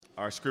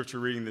Our scripture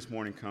reading this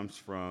morning comes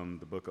from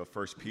the book of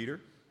 1 Peter,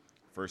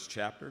 first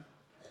chapter,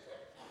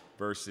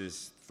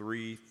 verses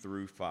 3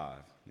 through 5.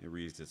 It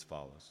reads as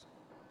follows.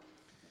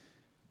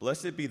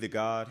 Blessed be the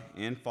God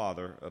and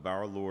Father of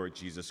our Lord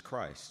Jesus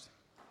Christ.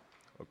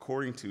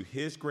 According to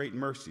his great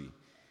mercy,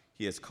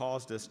 he has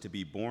caused us to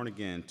be born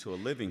again to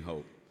a living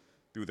hope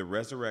through the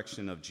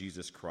resurrection of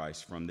Jesus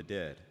Christ from the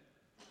dead,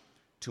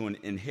 to an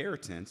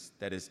inheritance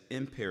that is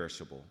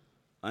imperishable,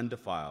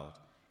 undefiled,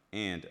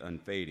 and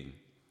unfading,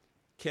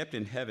 kept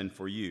in heaven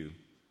for you,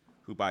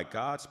 who by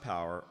God's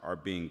power are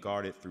being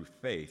guarded through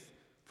faith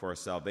for a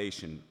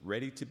salvation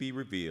ready to be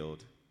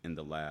revealed in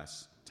the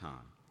last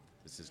time.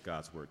 This is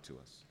God's word to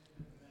us.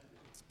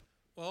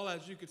 Well,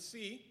 as you can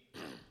see,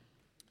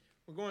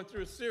 we're going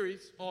through a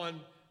series on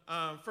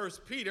 1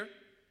 Peter,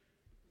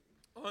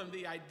 on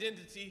the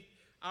identity,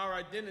 our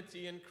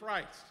identity in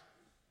Christ.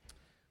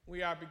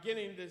 We are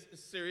beginning this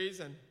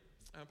series, and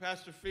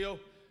Pastor Phil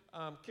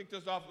kicked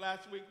us off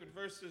last week with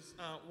verses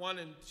 1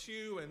 and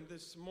 2, and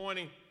this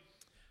morning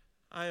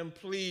I am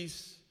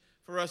pleased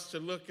for us to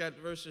look at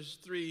verses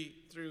 3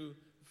 through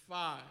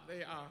 5.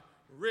 They are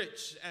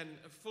rich and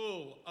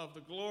full of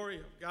the glory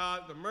of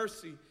God, the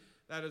mercy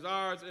that is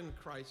ours in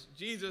Christ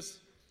Jesus,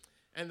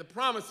 and the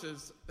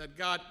promises that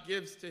God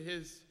gives to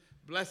his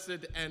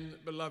blessed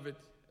and beloved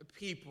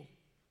people.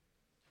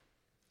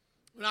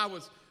 When I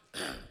was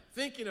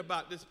thinking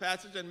about this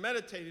passage and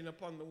meditating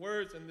upon the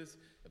words in this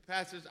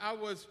passage, I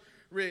was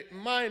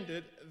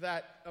reminded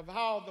of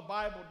how the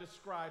Bible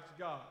describes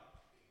God.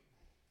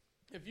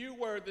 If you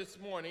were this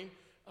morning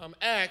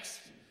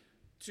asked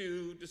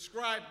to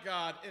describe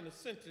God in a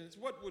sentence,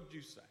 what would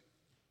you say?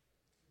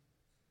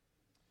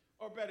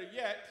 Or better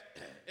yet,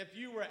 if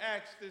you were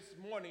asked this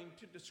morning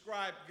to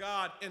describe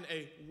God in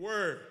a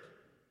word,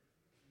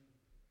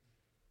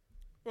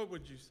 what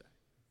would you say?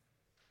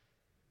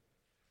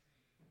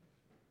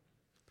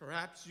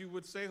 Perhaps you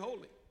would say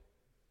holy,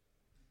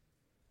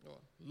 or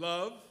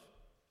love.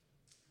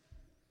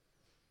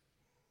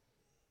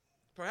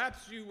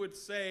 Perhaps you would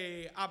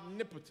say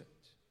omnipotent.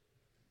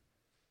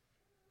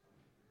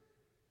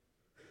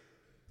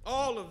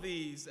 All of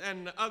these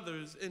and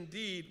others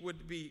indeed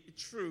would be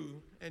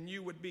true, and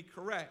you would be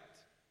correct.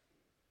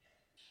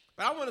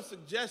 But I want to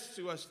suggest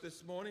to us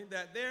this morning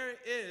that there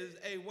is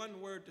a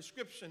one-word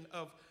description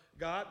of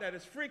God that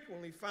is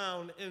frequently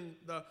found in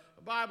the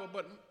Bible,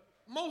 but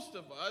most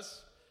of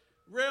us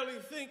rarely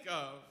think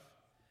of,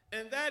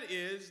 and that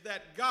is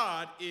that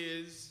God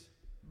is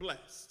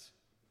blessed.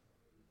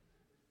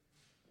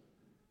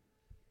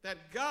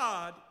 That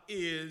God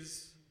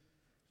is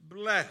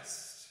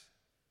blessed.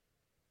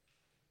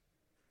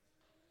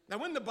 Now,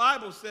 when the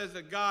Bible says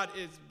that God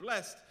is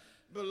blessed,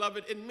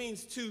 beloved, it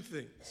means two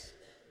things.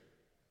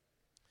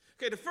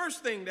 Okay, the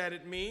first thing that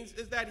it means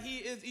is that he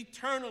is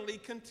eternally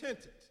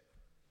contented.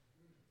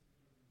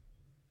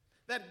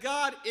 That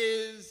God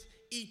is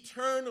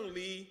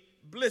eternally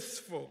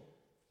blissful.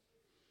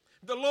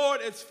 The Lord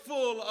is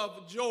full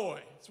of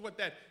joy. That's what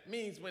that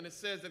means when it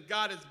says that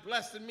God is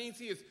blessed. It means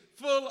he is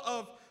full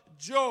of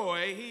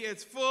joy. He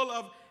is full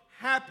of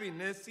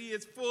happiness. He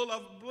is full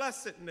of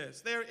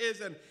blessedness. There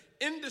is an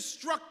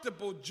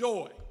indestructible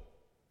joy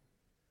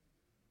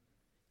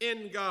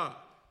in God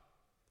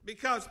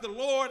because the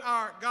Lord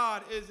our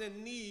God is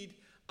in need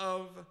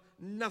of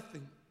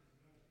nothing.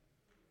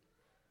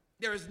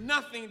 There is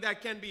nothing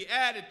that can be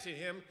added to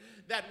him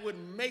that would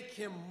make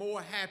him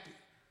more happy.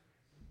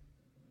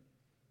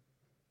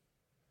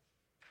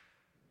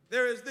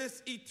 There is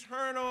this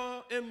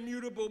eternal,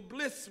 immutable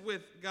bliss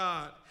with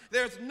God.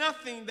 There's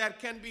nothing that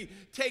can be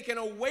taken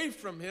away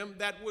from him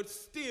that would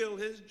steal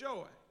his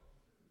joy.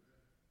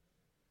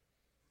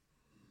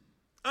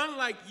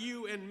 Unlike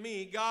you and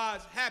me,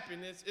 God's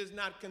happiness is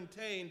not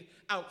contained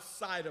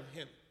outside of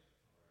him.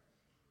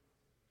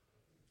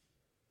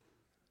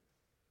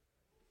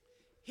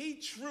 He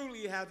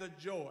truly has a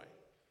joy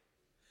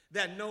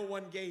that no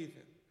one gave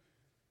him,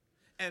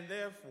 and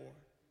therefore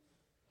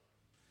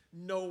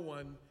no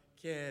one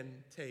can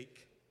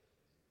take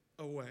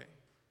away.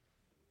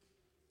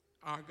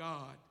 Our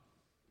God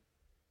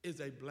is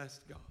a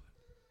blessed God.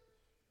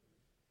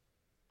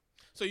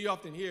 So you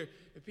often hear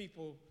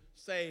people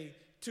say,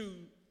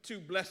 too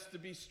blessed to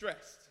be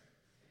stressed.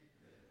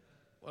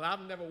 Well,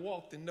 I've never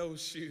walked in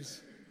those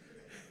shoes.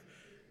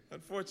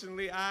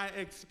 Unfortunately, I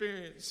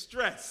experience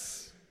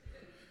stress.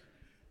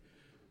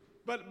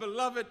 But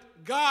beloved,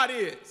 God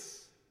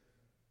is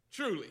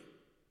truly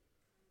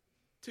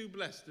too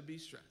blessed to be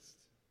stressed.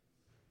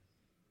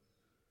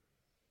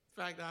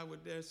 In fact, I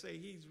would dare say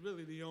he's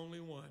really the only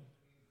one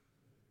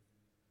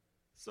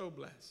so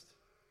blessed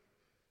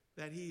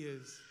that he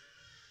is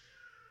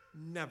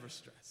never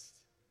stressed.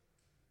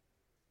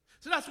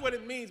 So that's what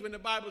it means when the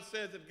Bible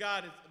says that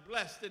God is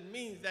blessed. It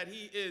means that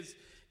he is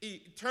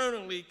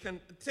eternally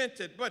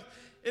contented. But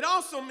it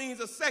also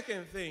means a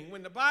second thing.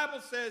 When the Bible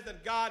says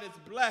that God is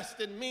blessed,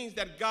 it means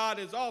that God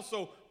is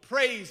also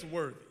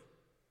praiseworthy.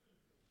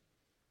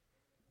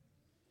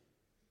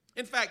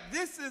 In fact,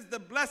 this is the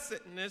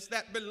blessedness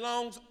that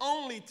belongs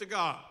only to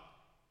God.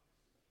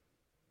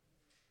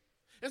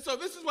 And so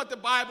this is what the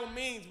Bible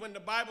means when the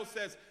Bible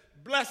says,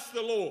 bless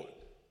the Lord.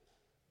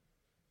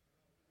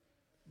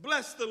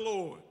 Bless the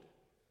Lord.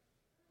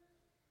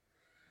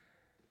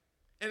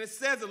 And it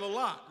says it a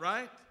lot,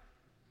 right?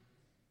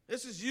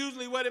 This is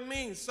usually what it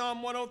means.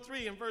 Psalm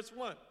 103 and verse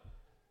 1.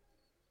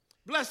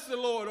 Bless the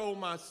Lord, O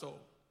my soul,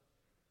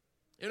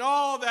 and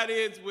all that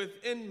is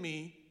within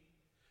me,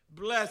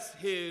 bless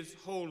his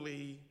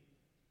holy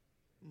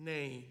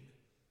name.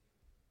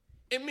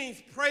 It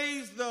means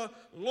praise the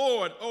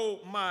Lord, O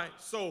my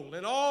soul,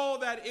 and all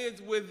that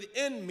is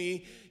within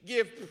me,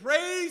 give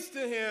praise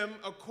to him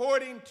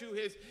according to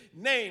his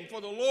name.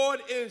 For the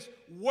Lord is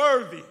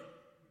worthy,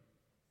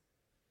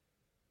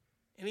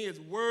 and he is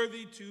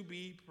worthy to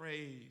be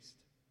praised.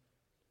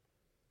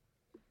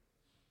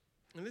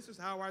 And this is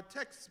how our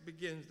text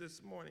begins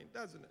this morning,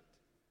 doesn't it?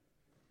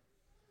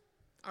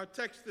 Our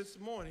text this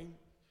morning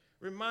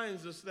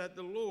reminds us that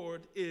the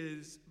Lord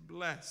is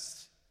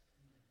blessed.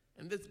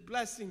 And this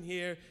blessing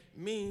here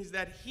means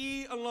that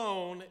he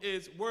alone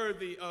is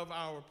worthy of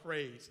our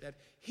praise, that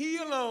he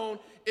alone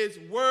is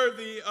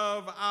worthy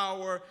of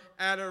our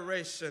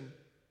adoration.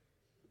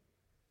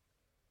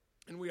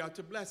 And we are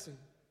to bless him.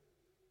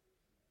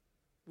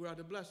 We are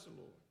to bless the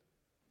Lord.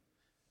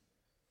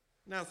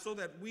 Now, so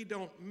that we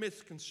don't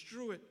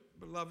misconstrue it,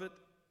 beloved,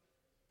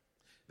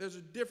 there's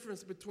a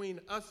difference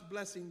between us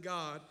blessing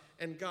God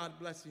and God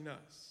blessing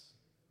us.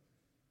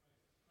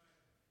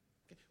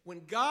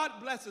 When God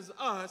blesses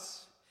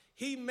us,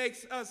 he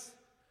makes us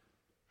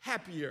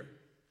happier,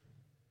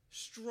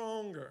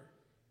 stronger,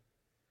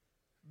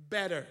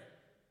 better.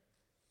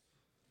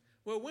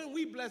 Well, when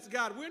we bless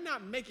God, we're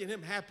not making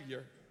him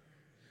happier.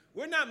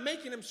 We're not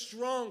making him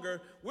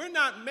stronger. We're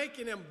not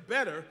making him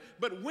better.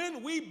 But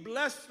when we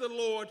bless the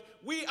Lord,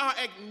 we are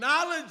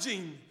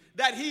acknowledging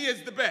that he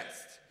is the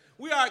best.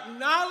 We are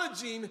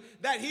acknowledging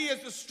that he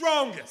is the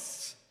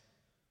strongest.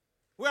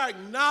 We are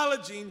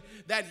acknowledging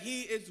that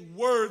he is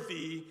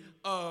worthy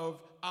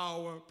of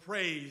our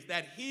praise,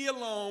 that he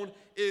alone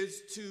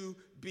is to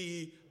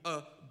be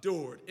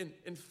adored.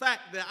 In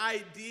fact, the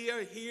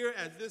idea here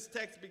as this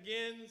text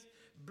begins,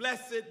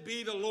 blessed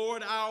be the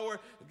Lord our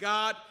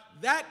God,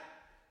 that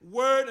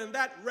word and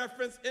that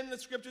reference in the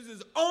scriptures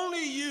is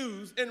only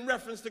used in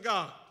reference to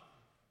God.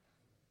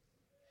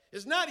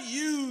 It's not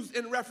used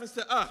in reference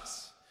to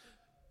us.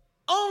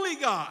 Only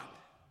God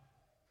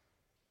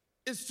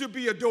is to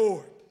be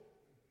adored.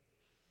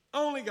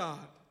 Only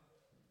God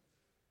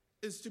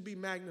is to be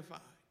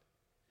magnified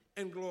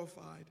and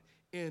glorified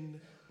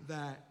in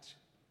that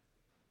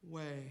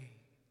way.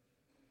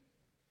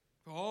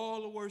 For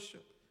all the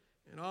worship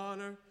and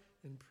honor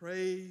and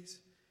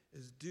praise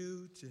is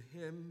due to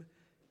him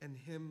and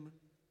him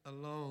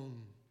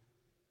alone.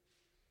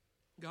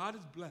 God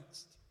is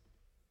blessed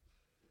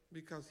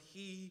because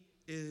he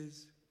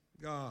is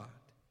God.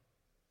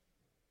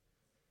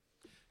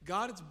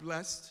 God is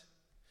blessed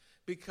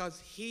because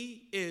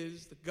he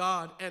is the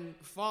God and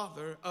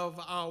Father of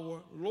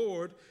our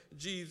Lord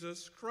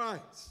Jesus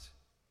Christ.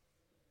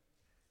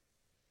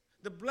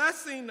 The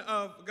blessing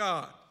of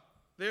God,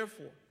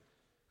 therefore,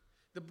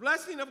 the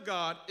blessing of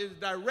God is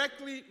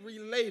directly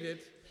related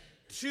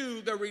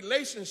to the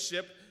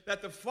relationship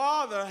that the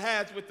Father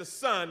has with the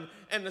Son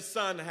and the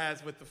Son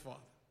has with the Father.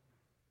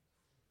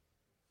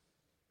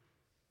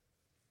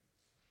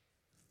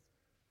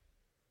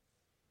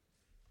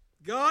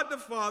 God the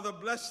Father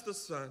blessed the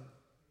Son,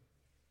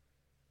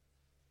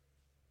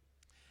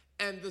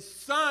 and the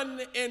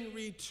Son in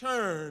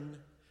return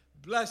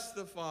blessed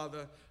the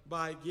Father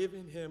by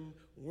giving him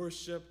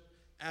worship,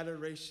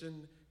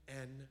 adoration,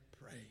 and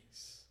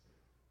praise.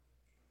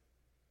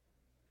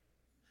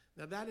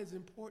 Now that is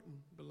important,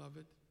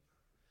 beloved.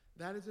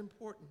 That is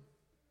important.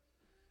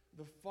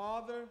 The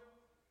Father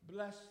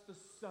blessed the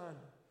Son.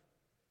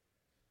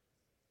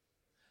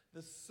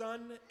 The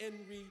Son in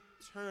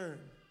return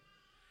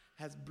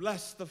has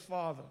blessed the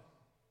Father.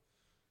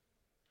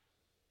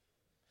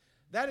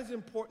 That is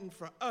important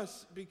for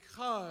us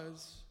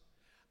because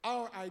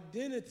our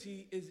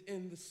identity is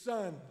in the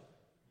Son.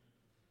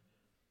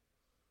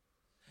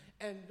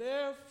 And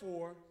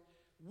therefore,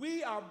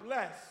 we are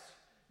blessed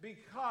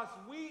because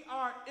we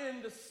are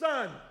in the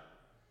Son.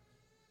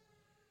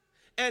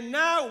 And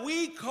now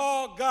we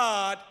call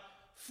God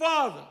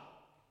Father.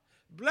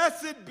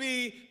 Blessed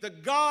be the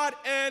God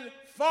and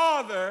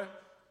Father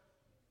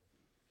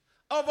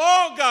of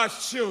all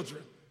God's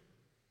children,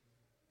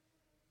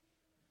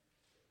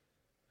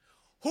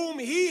 whom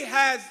he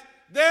has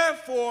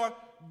therefore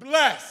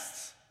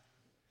blessed.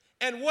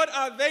 And what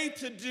are they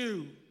to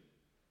do?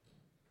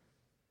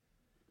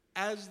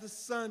 As the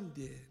Son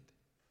did,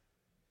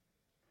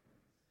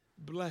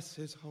 bless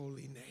his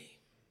holy name.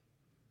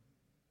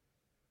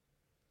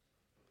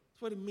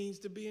 That's what it means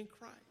to be in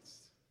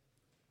Christ.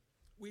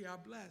 We are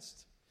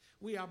blessed.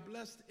 We are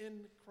blessed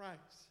in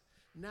Christ.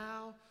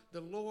 Now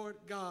the Lord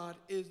God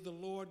is the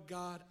Lord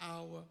God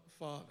our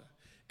Father.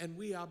 And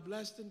we are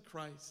blessed in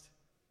Christ.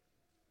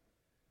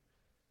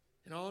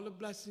 And all the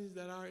blessings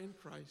that are in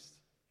Christ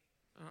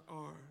are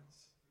ours.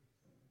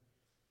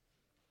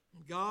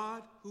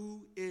 God,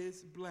 who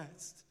is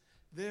blessed,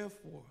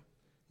 therefore,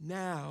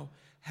 now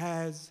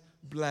has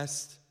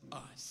blessed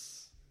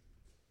us.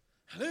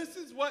 This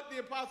is what the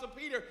Apostle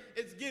Peter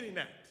is getting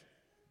at.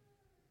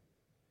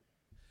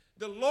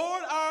 The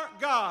Lord our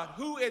God,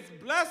 who is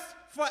blessed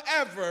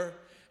forever,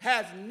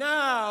 has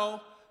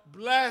now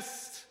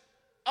blessed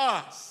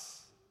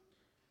us.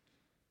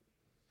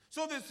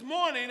 So this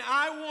morning,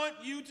 I want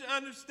you to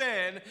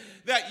understand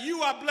that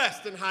you are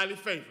blessed and highly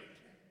favored.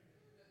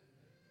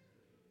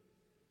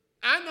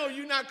 I know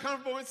you're not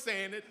comfortable with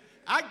saying it.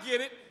 I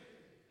get it.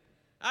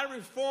 Our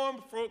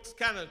Reformed folks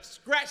kind of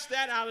scratch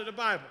that out of the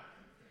Bible.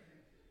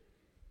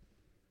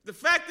 The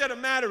fact of the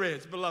matter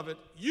is, beloved,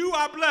 you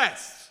are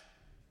blessed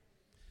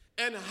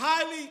and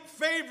highly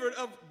favored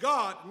of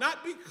God,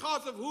 not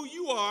because of who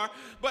you are,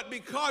 but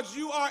because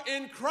you are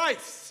in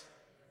Christ.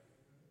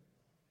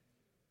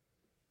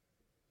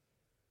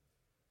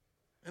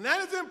 And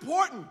that is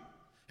important.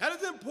 That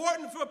is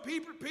important for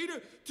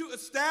Peter to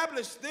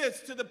establish this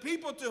to the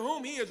people to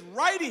whom he is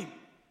writing.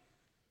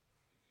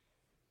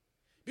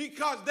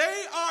 Because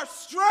they are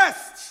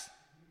stressed.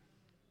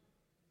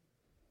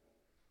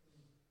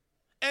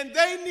 And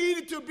they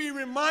needed to be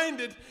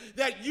reminded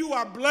that you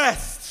are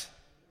blessed.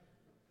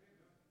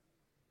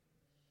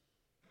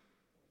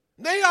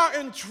 They are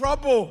in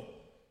trouble.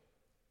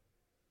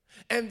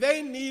 And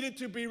they needed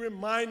to be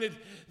reminded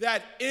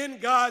that in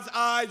God's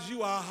eyes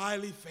you are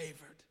highly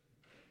favored.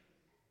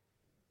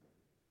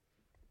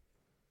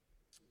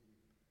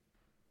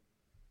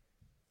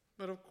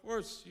 But of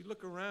course, you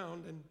look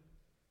around and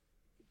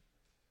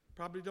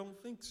probably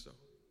don't think so.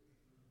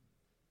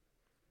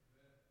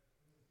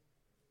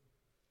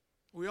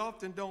 We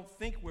often don't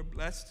think we're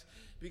blessed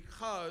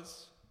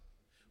because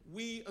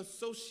we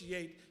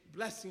associate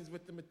blessings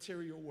with the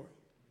material world.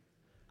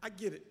 I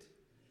get it.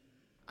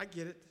 I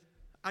get it.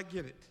 I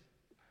get it.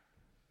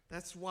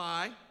 That's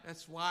why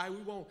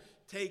we won't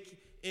take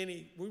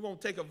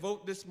a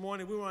vote this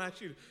morning. We won't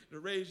ask you to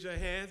raise your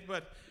hands,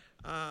 but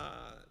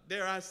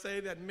dare I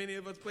say that many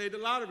of us played the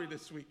lottery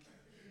this week.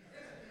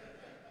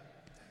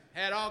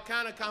 Had all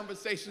kind of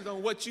conversations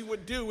on what you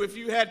would do if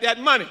you had that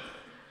money.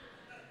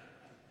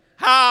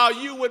 How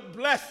you would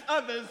bless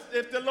others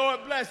if the Lord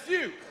blessed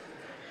you.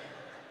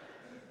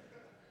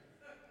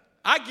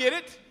 I get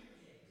it.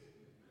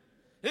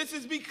 This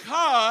is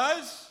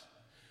because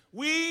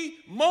we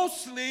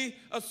mostly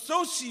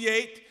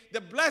associate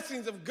the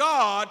blessings of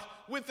God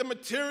with the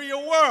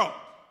material world.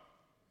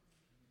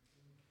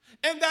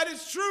 And that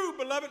is true,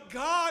 beloved.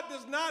 God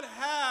is not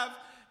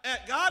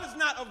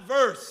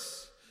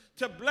averse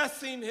to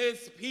blessing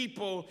his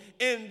people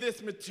in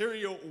this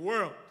material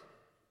world.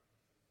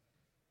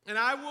 And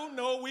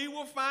we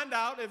will find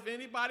out if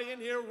anybody in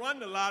here won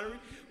the lottery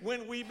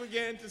when we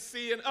begin to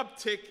see an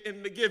uptick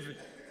in the giving.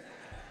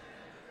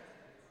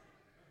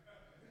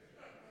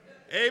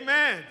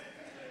 Amen.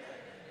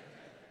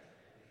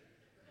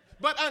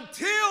 But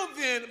until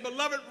then,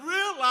 beloved,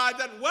 realize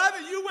that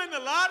whether you win the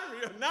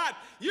lottery or not,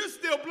 you're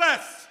still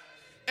blessed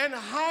and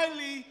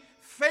highly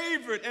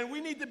favored. And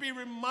we need to be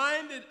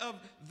reminded of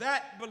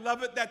that,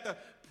 beloved, that the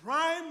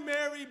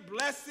primary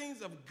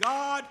blessings of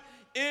God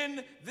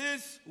in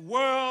this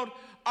world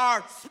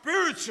are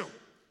spiritual.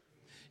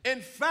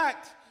 In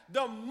fact,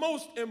 the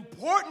most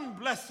important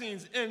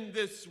blessings in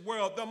this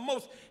world, the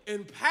most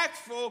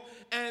impactful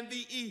and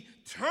the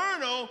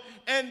eternal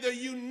and the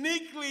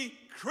uniquely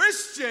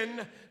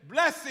Christian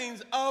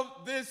blessings of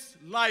this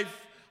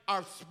life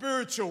are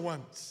spiritual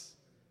ones.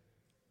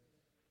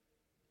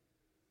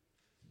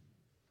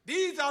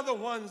 These are the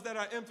ones that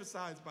are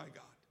emphasized by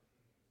God.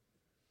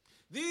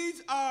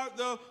 These are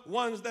the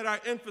ones that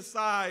are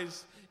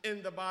emphasized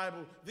in the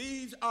Bible.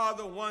 These are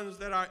the ones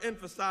that are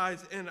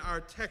emphasized in our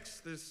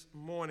text this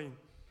morning.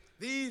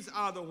 These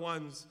are the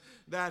ones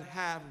that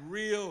have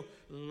real,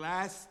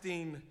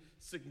 lasting,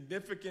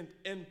 significant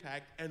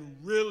impact and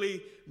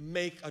really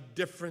make a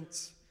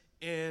difference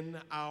in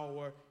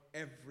our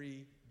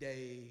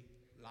everyday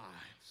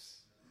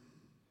lives.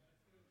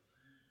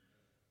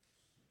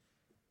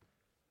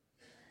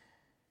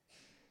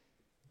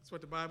 That's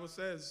what the Bible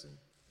says in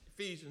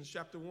Ephesians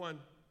chapter 1,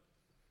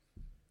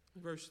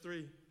 verse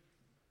 3.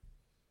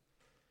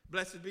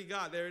 Blessed be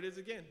God. There it is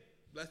again.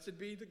 Blessed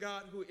be the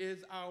God who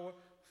is our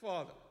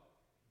Father.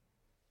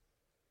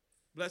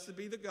 Blessed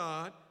be the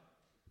God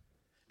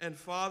and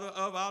Father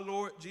of our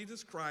Lord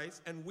Jesus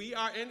Christ, and we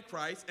are in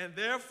Christ, and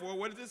therefore,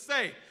 what does it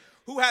say?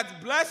 Who has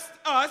blessed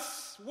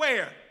us,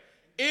 where?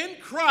 In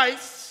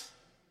Christ,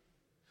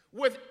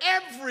 with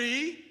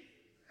every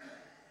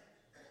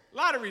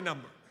lottery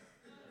number.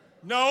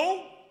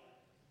 No,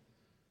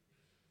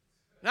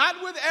 not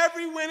with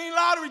every winning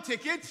lottery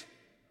ticket,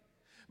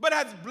 but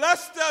has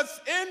blessed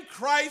us in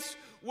Christ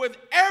with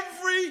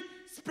every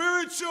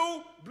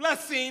spiritual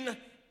blessing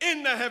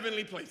in the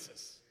heavenly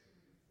places.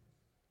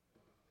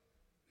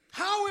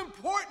 How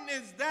important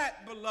is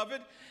that,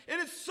 beloved? It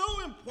is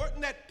so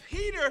important that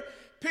Peter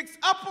picks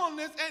up on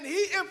this and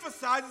he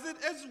emphasizes it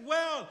as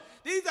well.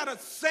 These are the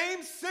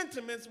same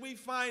sentiments we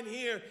find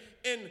here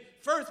in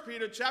 1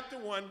 Peter chapter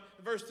 1,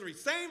 verse 3.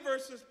 Same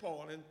verse as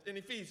Paul in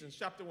Ephesians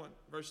chapter 1,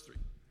 verse 3.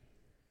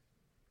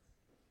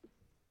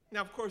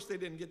 Now, of course, they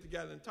didn't get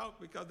together and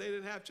talk because they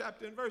didn't have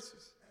chapter and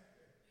verses.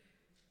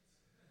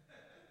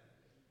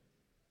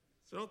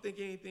 So don't think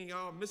anything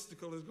all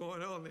mystical is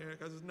going on there,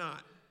 because it's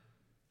not.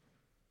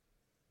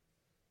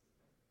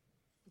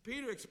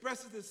 Peter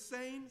expresses the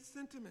same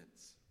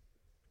sentiments.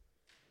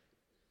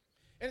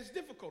 And it's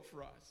difficult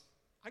for us.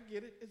 I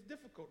get it. It's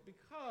difficult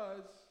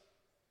because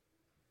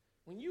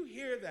when you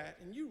hear that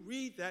and you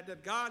read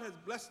that God has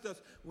blessed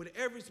us with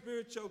every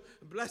spiritual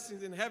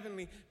blessings in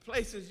heavenly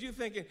places, you're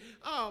thinking,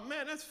 oh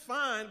man, that's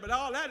fine, but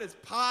all that is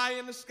pie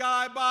in the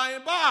sky by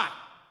and by.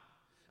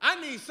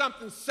 I need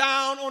something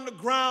sound on the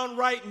ground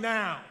right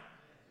now.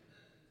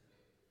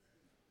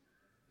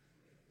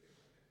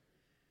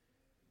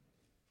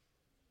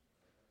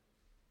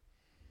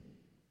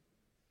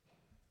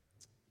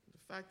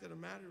 The fact of the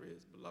matter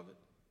is, beloved,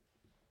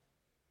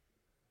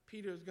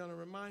 Peter is going to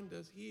remind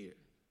us here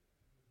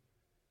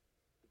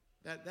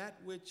that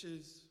which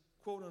is,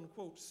 quote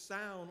unquote,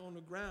 sound on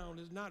the ground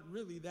is not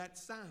really that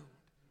sound.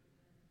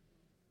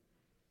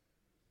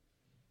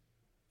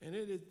 And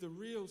it is the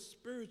real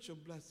spiritual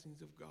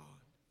blessings of God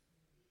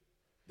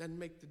that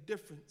make the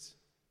difference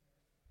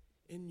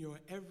in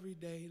your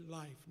everyday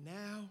life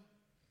now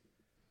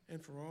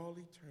and for all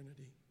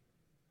eternity.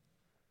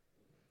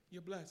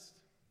 You're blessed.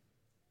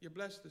 You're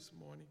blessed this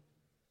morning,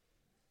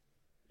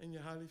 and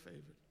you're highly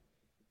favored.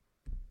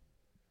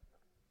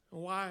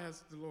 And why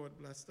has the Lord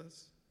blessed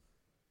us?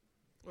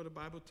 Well, the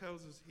Bible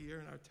tells us here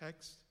in our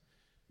text,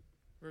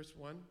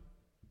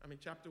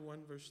 chapter 1,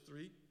 verse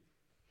 3.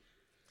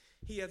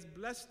 He has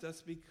blessed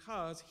us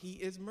because he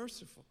is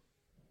merciful.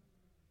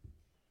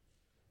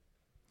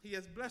 He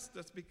has blessed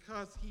us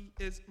because he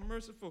is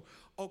merciful,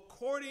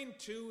 according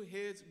to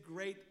his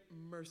great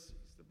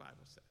mercies, the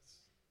Bible says.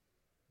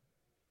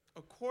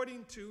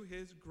 According to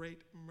his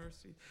great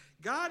mercy.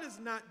 God is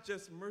not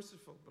just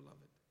merciful, beloved,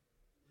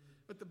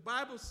 but the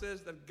Bible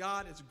says that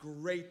God is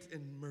great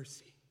in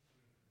mercy.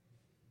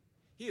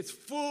 He is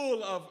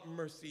full of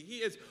mercy. He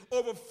is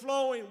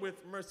overflowing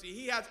with mercy.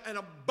 He has an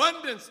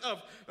abundance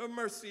of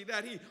mercy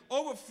that he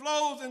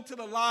overflows into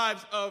the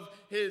lives of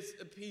his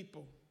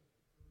people.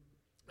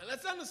 Now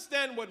let's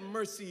understand what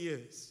mercy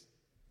is,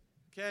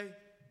 okay?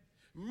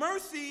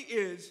 Mercy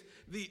is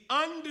the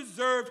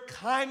undeserved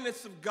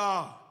kindness of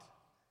God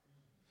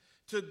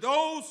to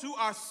those who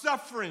are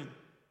suffering,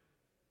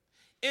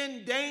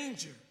 in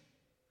danger,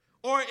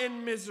 or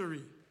in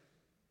misery.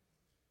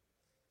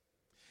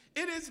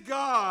 It is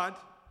God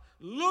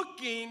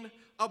looking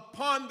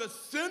upon the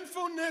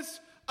sinfulness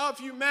of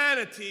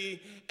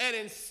humanity, and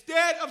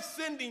instead of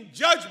sending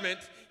judgment,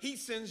 he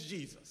sends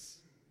Jesus.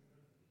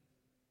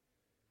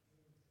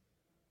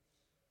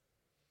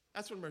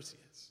 That's what mercy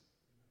is.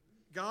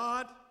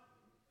 God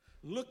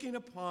looking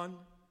upon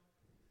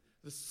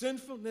the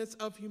sinfulness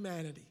of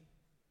humanity,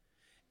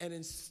 and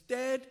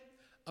instead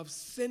of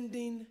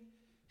sending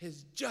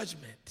his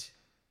judgment,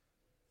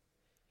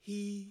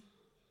 he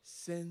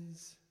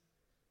sends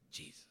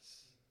Jesus.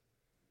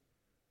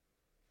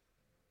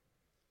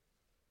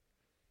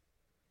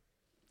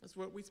 That's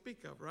what we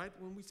speak of, right?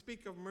 When we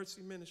speak of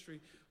mercy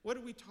ministry, what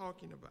are we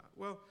talking about?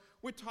 Well,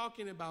 we're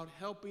talking about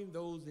helping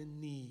those in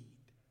need.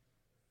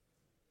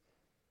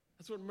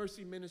 That's what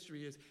mercy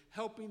ministry is,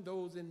 helping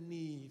those in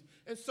need.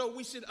 And so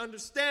we should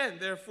understand,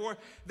 therefore,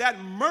 that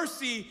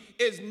mercy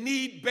is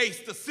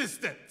need-based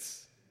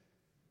assistance.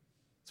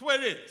 That's what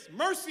it is.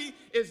 Mercy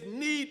is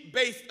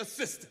need-based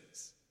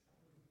assistance.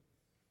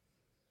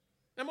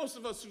 Now, most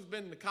of us who've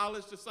been to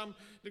college to some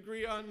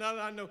degree or another,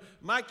 I know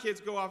my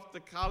kids go off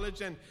to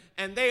college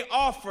and they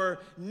offer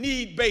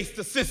need-based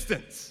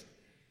assistance.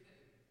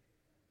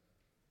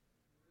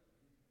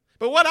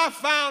 But what I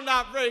found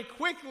out very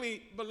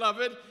quickly,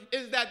 beloved,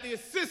 is that the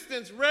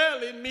assistants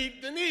rarely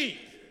meet the need.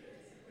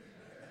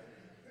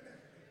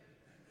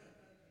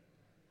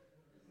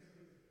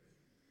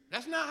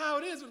 That's not how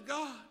it is with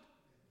God.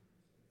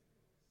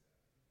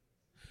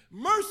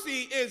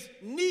 Mercy is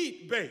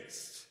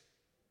need-based.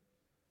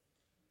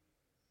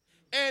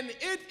 And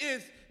it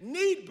is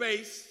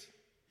need-based,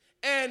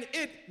 and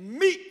it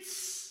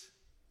meets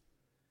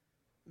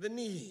the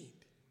need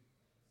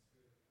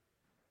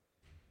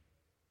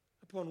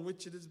upon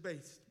which it is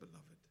based, beloved.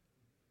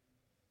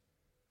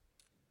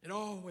 It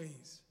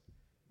always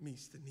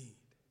meets the need.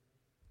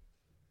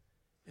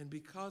 And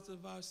because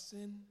of our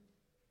sin,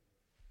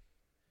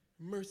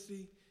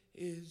 mercy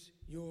is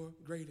your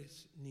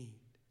greatest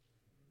need.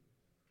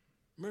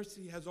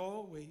 Mercy has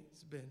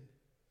always been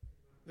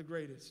the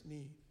greatest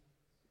need.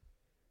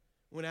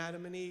 When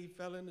Adam and Eve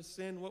fell into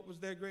sin, what was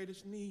their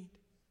greatest need?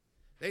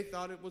 They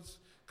thought it was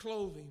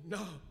clothing.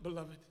 No,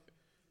 beloved,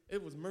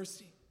 it was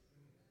mercy.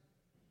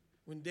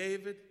 When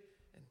David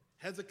and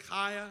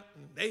Hezekiah,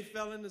 and they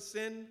fell into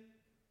sin,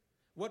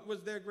 what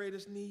was their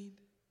greatest need?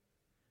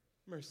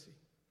 Mercy.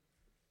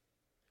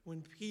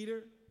 When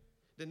Peter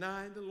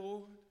denied the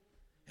Lord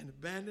and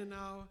abandoned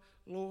our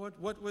Lord,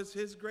 what was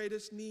his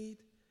greatest need?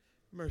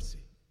 Mercy.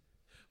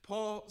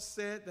 Paul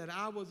said that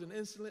I was an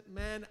insolent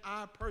man,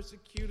 I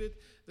persecuted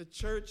the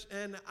church,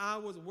 and I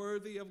was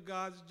worthy of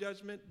God's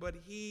judgment, but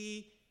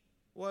he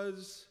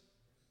was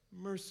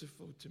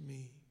merciful to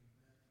me,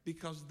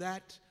 because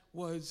that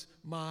was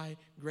my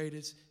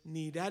greatest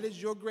need. That is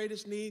your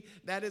greatest need.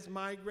 That is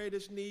my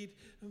greatest need.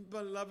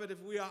 Beloved,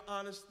 if we are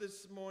honest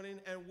this morning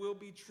and will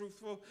be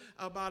truthful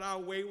about our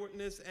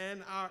waywardness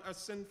and our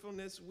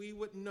sinfulness, we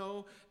would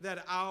know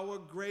that our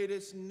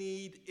greatest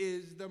need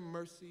is the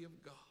mercy of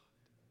God.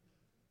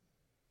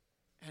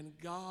 And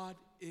God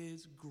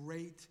is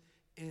great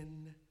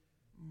in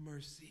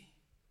mercy.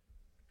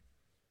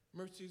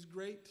 Mercy is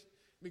great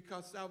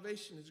because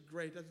salvation is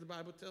great, as the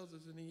Bible tells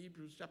us in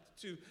Hebrews chapter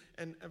 2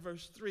 and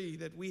verse 3,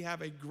 that we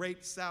have a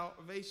great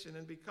salvation.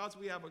 And because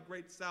we have a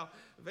great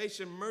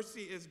salvation,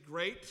 mercy is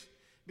great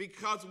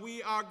because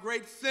we are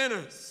great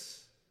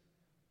sinners.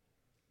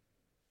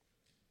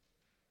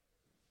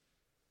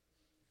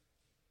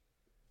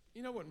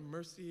 You know what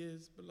mercy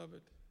is,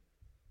 beloved?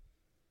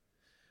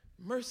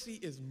 Mercy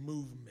is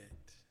movement.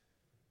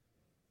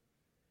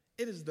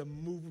 It is the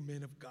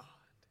movement of God.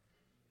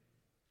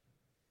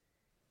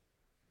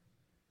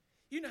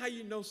 You know how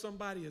you know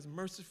somebody is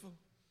merciful?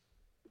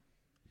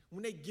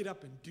 When they get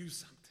up and do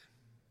something.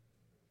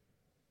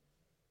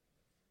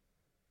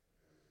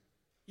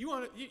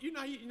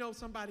 You know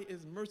somebody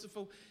is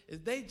merciful is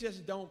they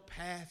just don't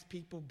pass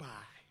people by.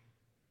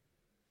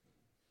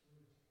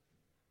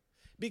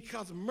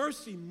 Because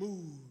mercy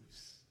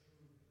moves.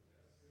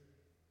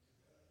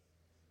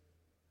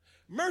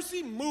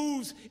 Mercy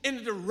moves in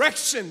the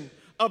direction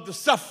of the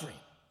suffering.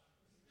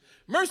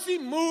 Mercy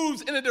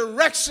moves in the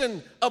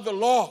direction of the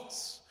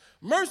loss.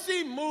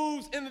 Mercy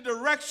moves in the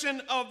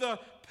direction of the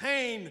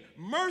pain.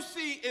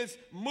 Mercy is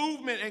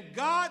movement, and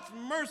God's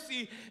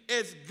mercy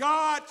is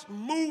God's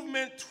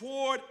movement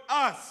toward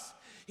us.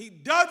 He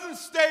doesn't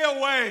stay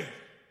away.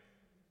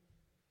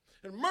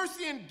 And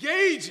mercy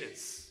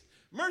engages.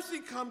 Mercy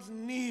comes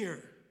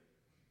near.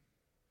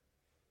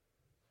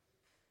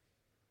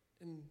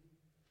 In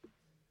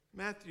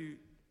Matthew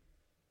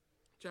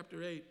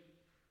chapter 8,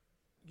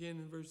 again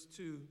in verse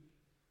 2,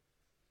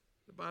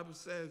 the Bible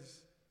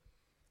says,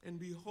 "And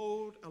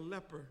behold, a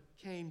leper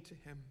came to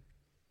him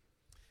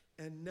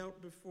and knelt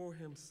before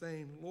him,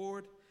 saying,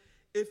 'Lord,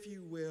 if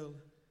you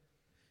will,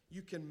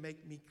 you can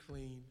make me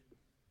clean.'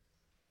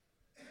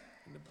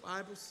 And the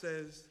Bible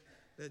says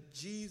that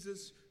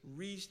Jesus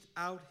reached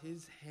out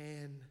his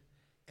hand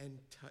and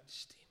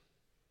touched him.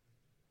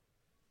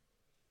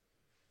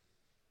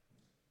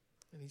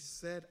 And he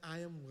said, 'I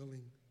am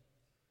willing,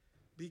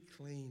 be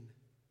clean.'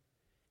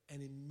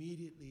 And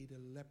immediately the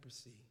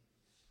leprosy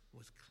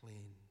was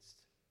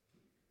cleansed."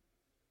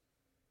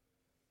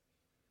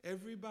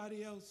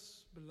 Everybody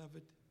else,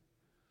 beloved,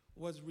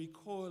 was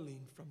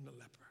recoiling from the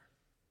leper.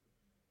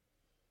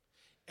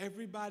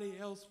 Everybody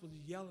else was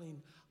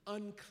yelling,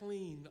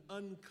 "Unclean,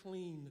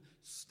 unclean,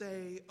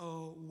 stay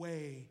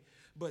away."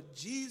 But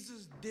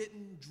Jesus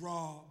didn't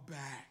draw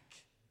back.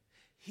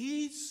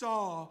 He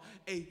saw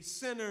a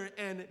sinner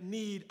in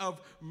need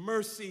of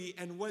mercy,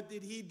 and what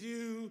did he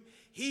do?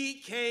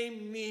 He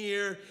came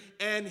near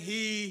and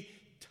he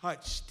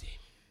touched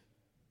him.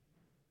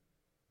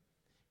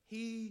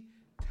 He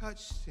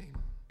touched him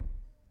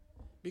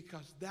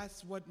because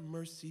that's what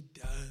mercy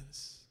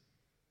does.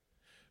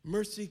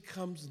 Mercy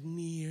comes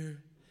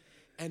near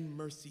and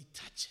mercy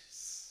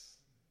touches.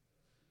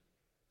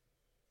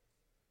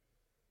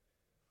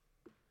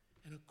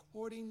 And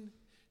according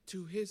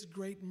to his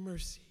great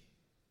mercy,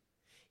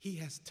 he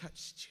has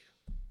touched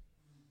you.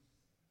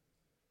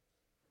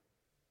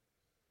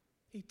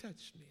 He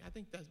touched me. I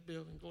think that's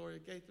Bill and Gloria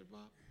Gaither,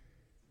 Bob.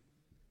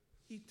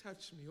 He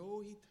touched me. Oh,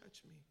 he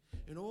touched me.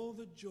 And all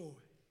the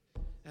joy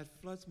that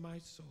floods my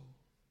soul.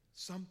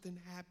 Something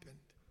happened.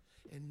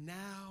 And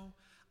now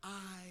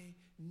I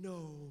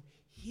know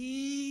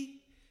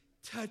he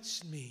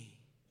touched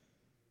me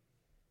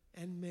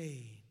and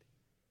made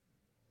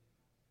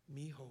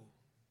me whole.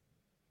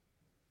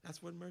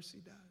 That's what mercy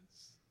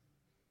does.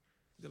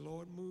 The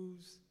Lord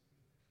moves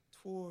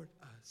toward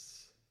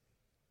us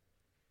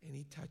and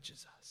he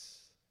touches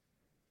us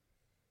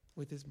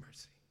with his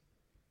mercy.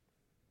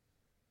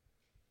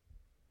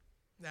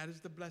 That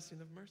is the blessing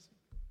of mercy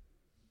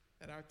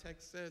that our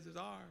text says is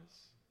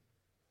ours.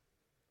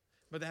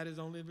 But that is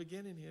only the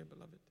beginning here,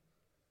 beloved.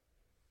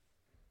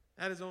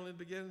 That is only the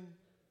beginning.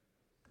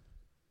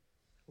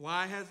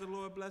 Why has the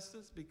Lord blessed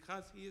us?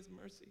 Because he is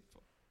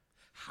merciful.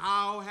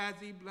 How has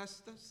he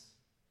blessed us?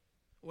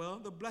 Well,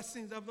 the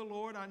blessings of the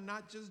Lord are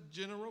not just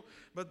general,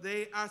 but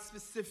they are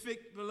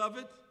specific,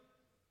 beloved.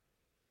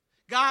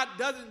 God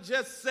doesn't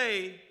just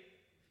say,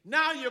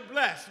 "Now you're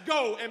blessed,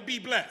 go and be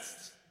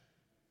blessed."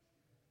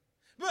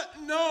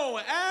 But no,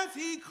 as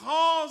he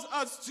calls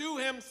us to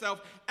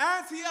himself,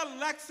 as he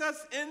elects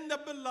us in the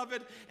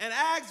beloved, and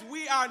as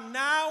we are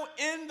now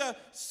in the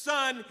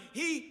Son,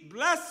 he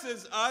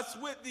blesses us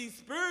with these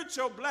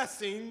spiritual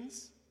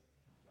blessings.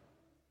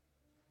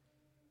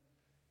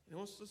 He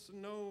wants us to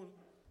know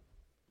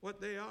what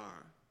they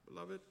are,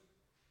 beloved.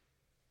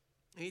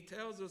 And he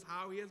tells us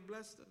how he has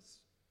blessed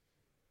us.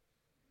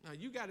 Now,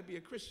 you got to be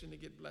a Christian to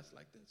get blessed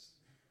like this.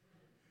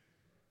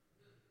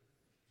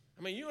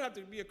 I mean, you don't have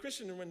to be a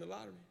Christian to win the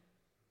lottery.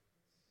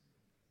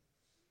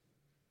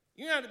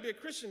 You don't have to be a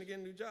Christian to get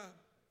a new job.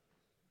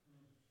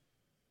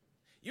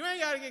 You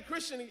ain't got to be a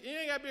Christian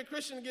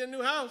to get a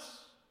new house.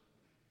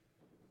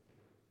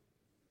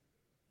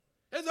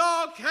 There's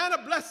all kind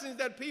of blessings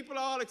that people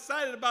are all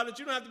excited about that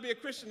you don't have to be a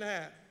Christian to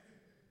have.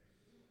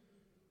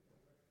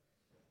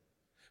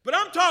 But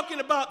I'm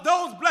talking about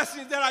those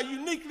blessings that are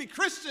uniquely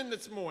Christian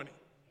this morning.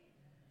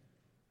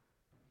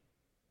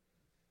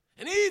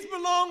 And these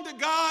belong to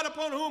God,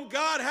 upon whom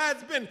God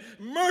has been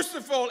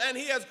merciful, and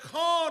he has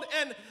called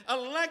and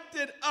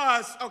elected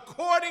us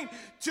according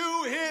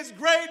to his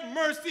great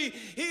mercy.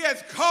 He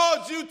has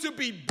called you to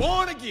be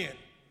born again.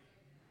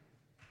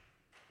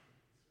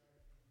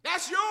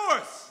 That's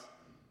yours.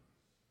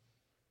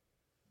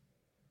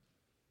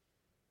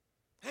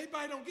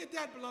 Everybody don't get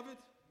that, beloved.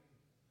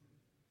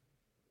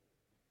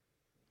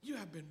 You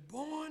have been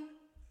born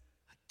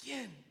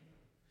again.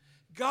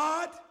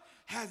 God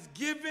has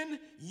given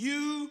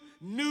you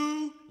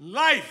new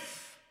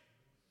life.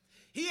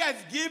 He has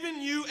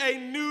given you a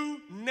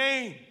new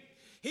name.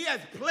 He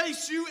has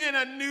placed you in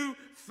a new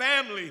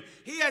family.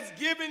 He has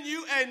given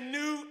you a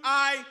new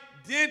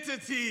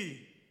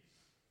identity.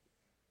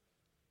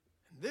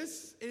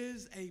 This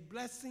is a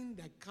blessing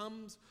that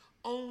comes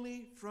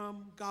only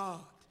from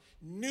God.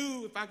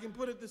 New, if I can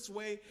put it this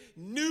way,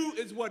 new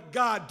is what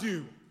God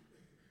do.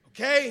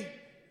 Okay?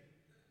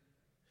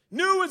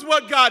 New is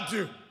what God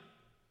do.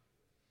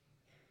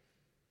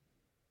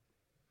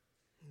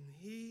 And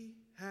he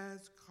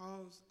has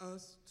caused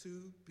us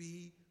to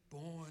be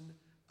born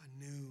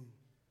anew.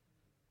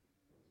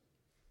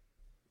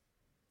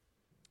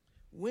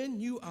 When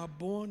you are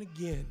born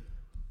again,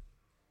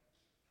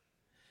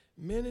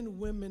 men and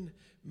women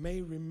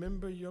may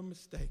remember your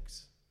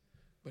mistakes,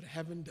 but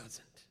heaven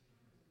doesn't.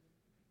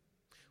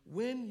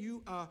 When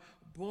you are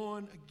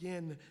born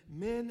again,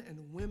 men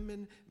and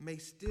women may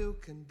still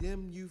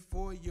condemn you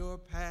for your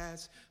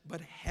past,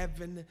 but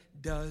heaven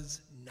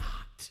does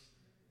not.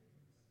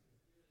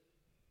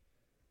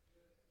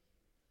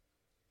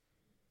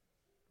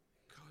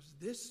 Because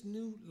this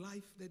new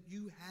life that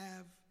you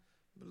have,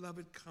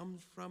 beloved,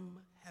 comes from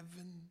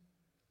heaven,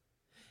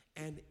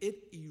 and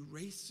it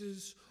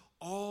erases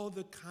all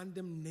the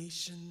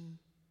condemnation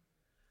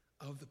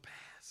of the past.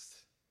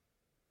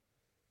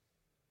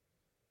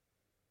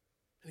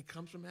 And it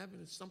comes from heaven.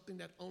 It's something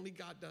that only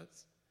God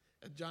does.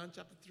 John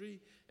chapter 3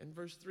 and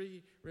verse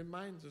 3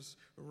 reminds us,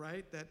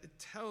 right, that it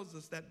tells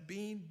us that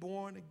being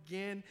born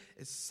again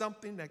is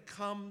something that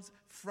comes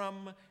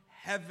from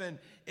heaven.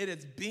 It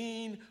is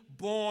being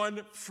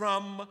born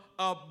from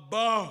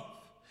above.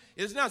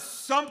 It's not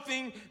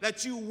something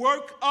that you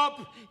work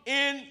up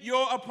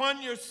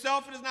upon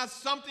yourself. It is not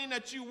something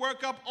that you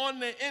work up on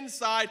the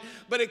inside,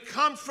 but it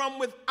comes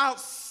from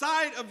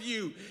outside of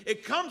you.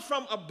 It comes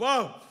from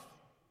above.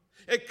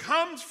 It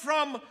comes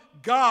from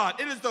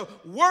God. It is the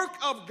work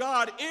of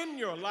God in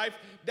your life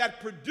that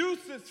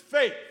produces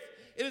faith.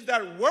 It is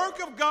that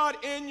work of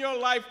God in your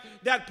life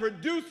that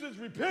produces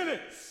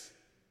repentance.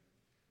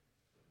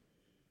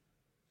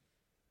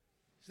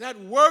 It's that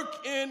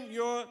work in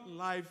your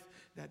life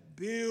that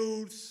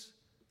builds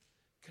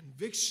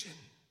conviction.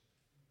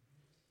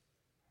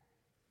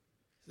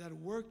 It's that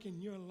work in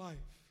your life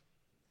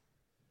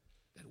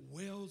that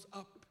wells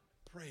up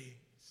praise.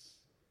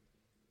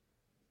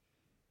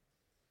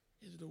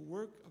 Is the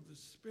work of the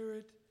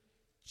Spirit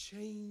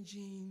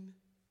changing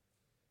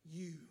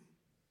you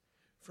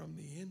from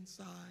the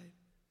inside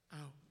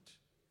out.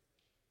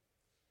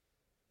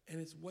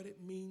 And it's what it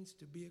means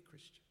to be a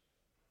Christian.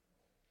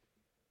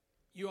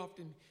 You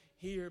often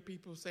hear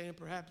people saying,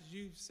 perhaps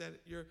you've said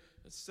it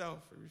yourself,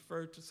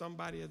 referred to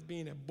somebody as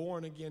being a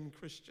born-again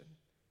Christian.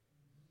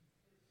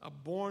 A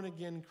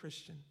born-again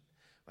Christian.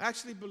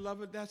 Actually,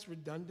 beloved, that's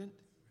redundant.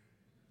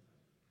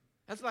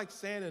 That's like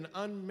saying an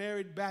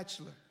unmarried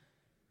bachelor.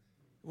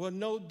 Well,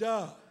 no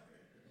duh.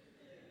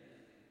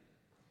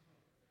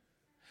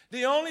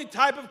 The only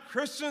type of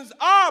Christians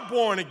are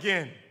born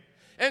again.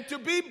 And to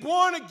be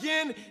born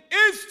again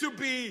is to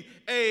be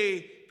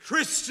a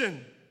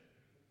Christian.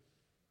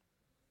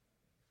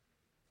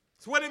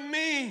 That's what it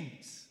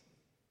means.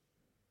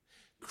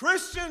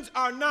 Christians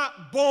are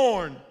not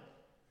born.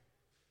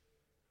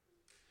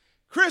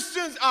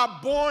 Christians are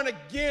born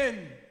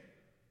again.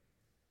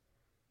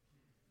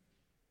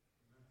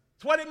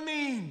 That's what it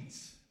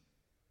means.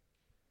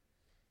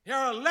 They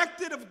are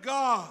elected of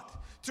God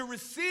to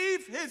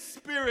receive his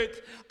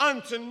Spirit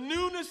unto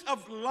newness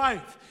of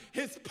life,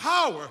 his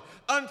power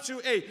unto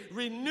a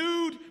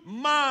renewed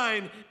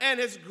mind, and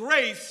his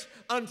grace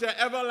unto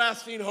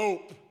everlasting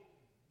hope.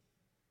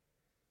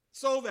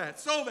 So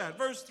that,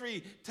 verse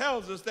 3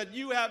 tells us that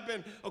you have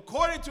been,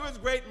 according to his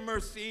great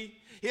mercy,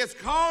 he has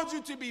called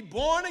you to be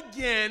born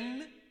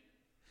again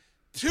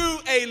to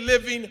a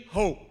living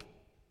hope.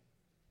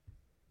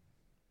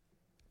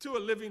 To a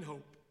living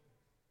hope.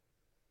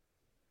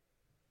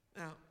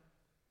 Now,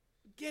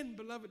 again,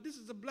 beloved, this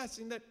is a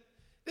blessing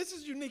this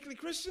is uniquely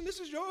Christian. This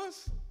is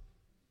yours.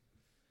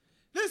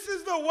 This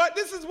is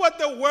what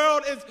the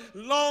world is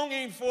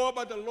longing for,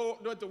 but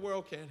what the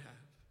world can't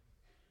have.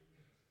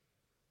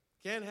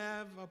 Can't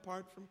have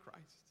apart from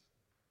Christ.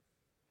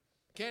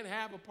 Can't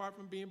have apart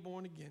from being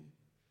born again.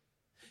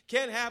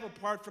 Can't have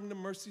apart from the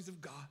mercies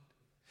of God.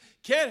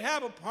 Can't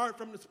have apart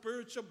from the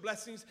spiritual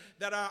blessings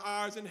that are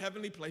ours in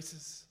heavenly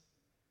places.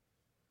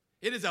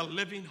 It is a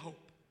living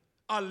hope.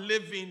 A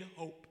living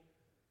hope.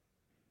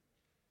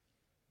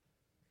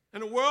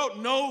 And the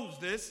world knows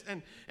this.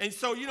 And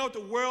so you know what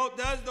the world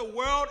does? The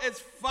world is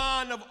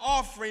fond of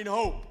offering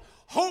hope.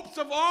 Hopes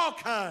of all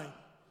kinds.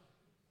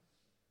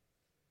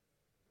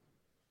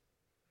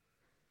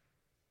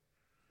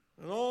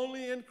 And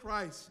only in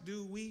Christ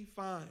do we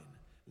find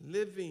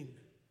living,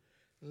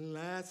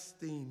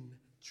 lasting,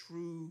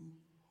 true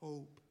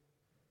hope.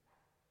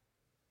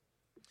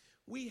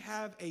 We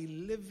have a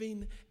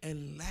living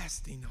and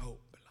lasting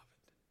hope,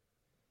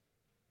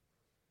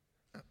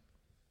 beloved.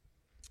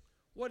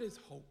 What is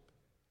hope?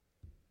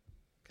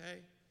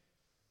 Okay?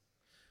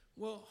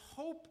 Well,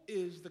 hope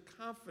is the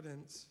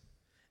confidence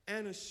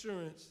and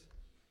assurance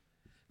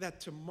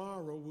that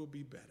tomorrow will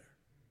be better.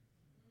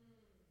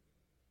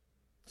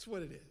 That's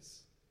what it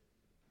is.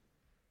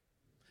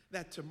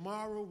 That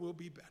tomorrow will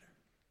be better.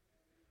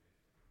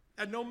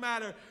 And no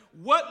matter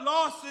what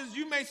losses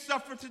you may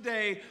suffer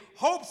today,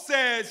 hope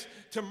says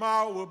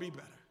tomorrow will be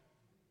better.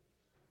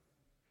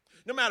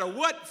 No matter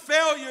what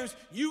failures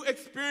you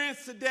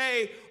experience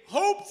today,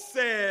 hope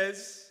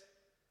says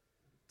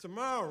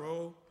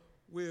tomorrow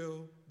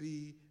will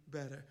be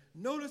better.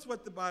 Notice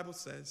what the Bible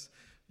says.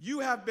 You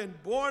have been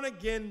born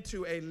again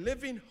to a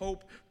living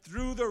hope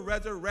through the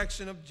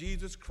resurrection of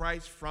Jesus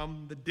Christ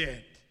from the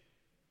dead.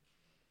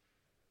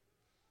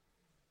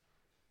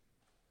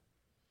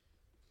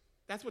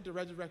 That's what the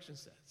resurrection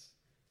says.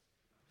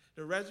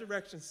 The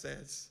resurrection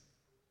says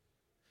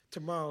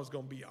tomorrow's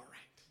going to be all right.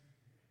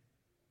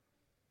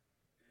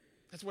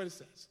 That's what it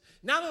says.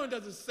 Not only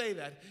does it say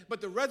that,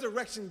 but the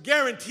resurrection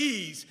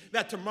guarantees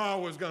that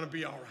tomorrow is going to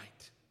be all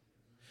right.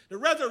 The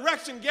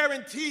resurrection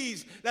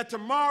guarantees that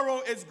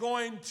tomorrow is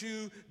going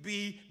to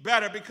be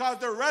better because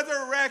the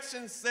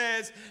resurrection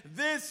says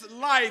this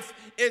life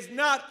is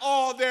not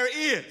all there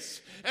is.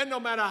 And no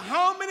matter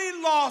how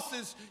many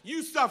losses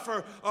you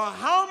suffer or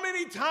how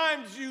many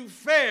times you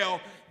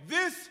fail,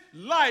 this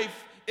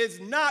life is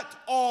not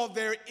all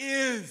there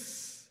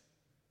is.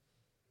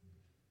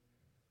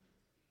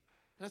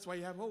 That's why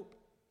you have hope.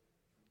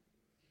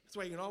 That's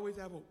why you can always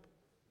have hope.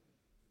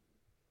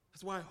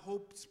 That's why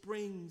hope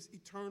springs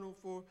eternal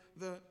for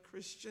the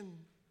Christian.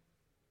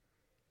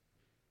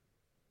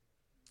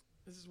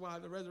 This is why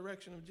the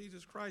resurrection of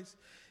Jesus Christ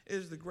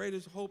is the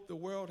greatest hope the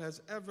world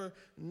has ever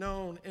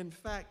known. In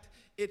fact,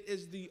 it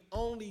is the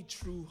only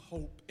true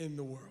hope in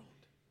the world.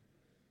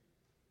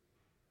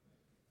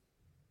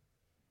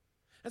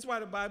 That's why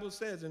the Bible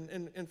says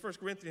in 1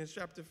 Corinthians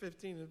chapter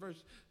 15 and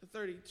verse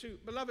 32,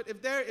 beloved,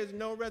 if there is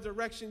no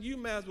resurrection, you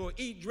may as well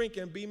eat, drink,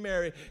 and be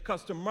merry,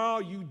 because tomorrow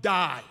you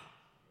die.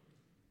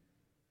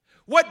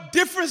 What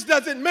difference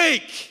does it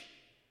make?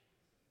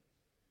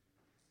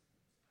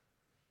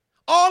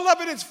 All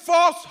of it is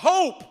false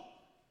hope.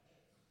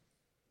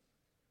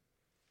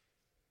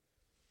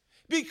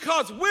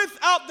 Because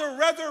without the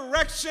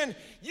resurrection,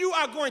 you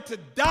are going to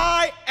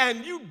die,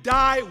 and you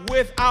die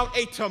without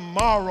a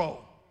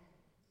tomorrow.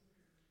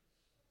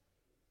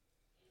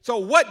 So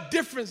what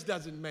difference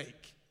does it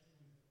make?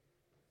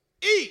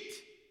 Eat,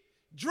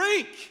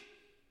 drink,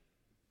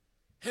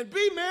 and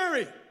be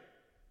merry.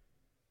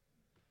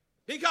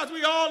 Because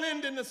we all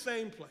end in the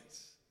same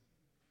place.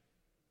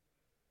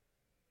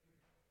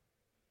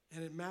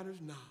 And it matters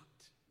not.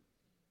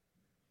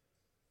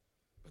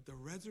 But the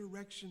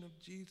resurrection of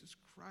Jesus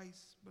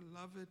Christ,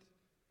 beloved,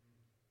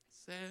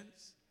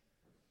 says,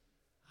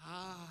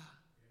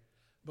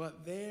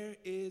 but there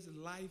is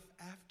life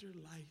after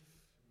life.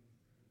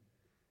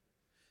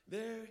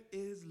 There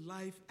is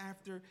life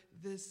after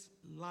this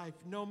life.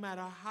 No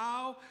matter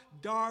how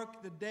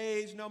dark the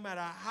days, no matter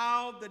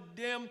how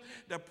dim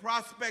the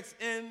prospects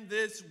in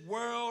this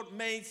world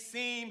may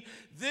seem,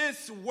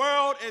 this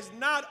world is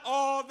not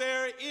all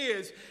there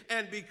is.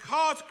 And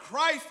because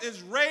Christ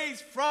is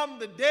raised from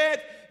the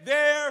dead,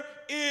 there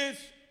is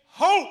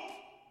hope.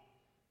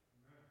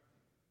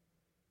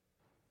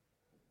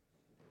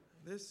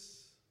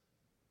 This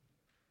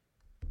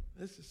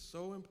is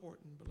so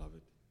important, beloved.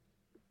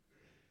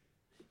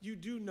 You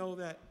do know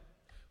that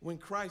when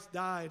Christ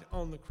died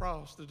on the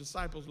cross, the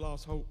disciples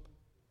lost hope.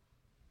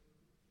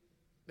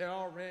 They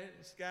all ran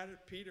and scattered.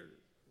 Peter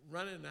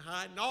running and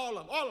hiding. All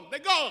of them, they're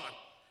gone.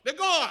 They're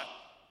gone.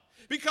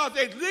 Because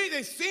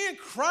they seeing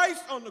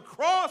Christ on the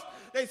cross.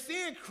 They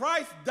seeing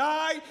Christ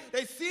die.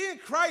 They seeing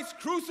Christ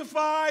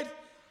crucified.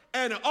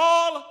 And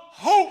all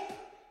hope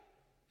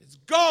is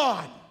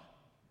gone.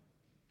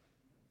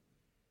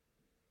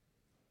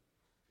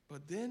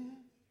 But then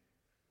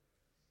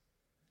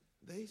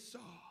they saw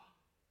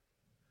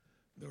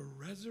the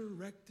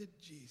resurrected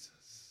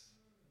Jesus,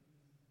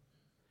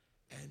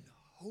 and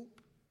hope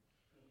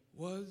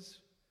was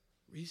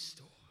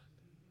restored.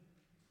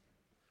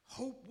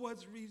 Hope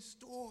was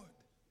restored,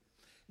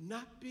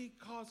 not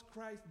because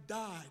Christ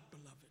died,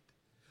 beloved.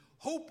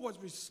 Hope was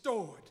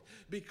restored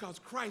because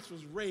Christ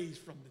was raised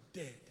from the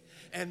dead.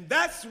 And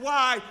that's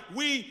why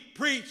we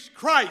preach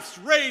Christ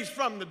raised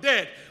from the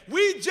dead.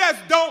 We just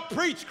don't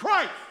preach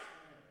Christ.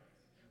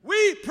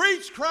 We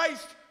preach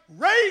Christ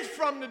raised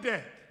from the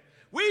dead.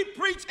 We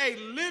preach a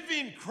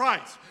living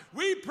Christ.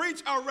 We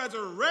preach a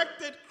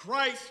resurrected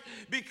Christ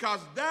because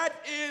that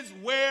is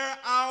where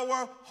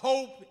our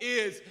hope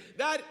is.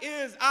 That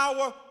is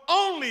our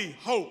only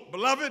hope,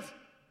 beloved.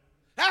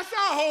 That's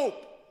our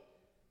hope.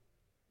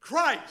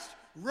 Christ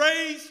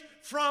raised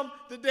from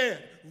the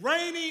dead,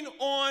 reigning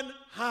on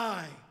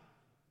high,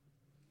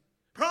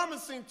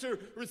 promising to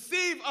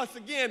receive us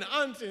again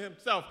unto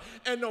himself.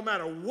 And no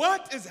matter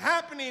what is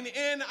happening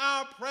in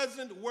our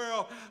present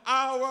world,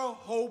 our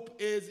hope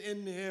is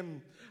in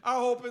him. Our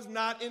hope is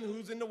not in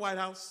who's in the White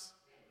House.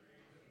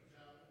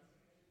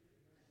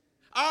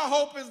 Our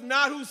hope is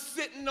not who's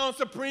sitting on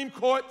Supreme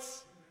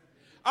Courts.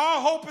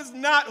 Our hope is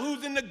not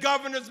who's in the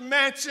governor's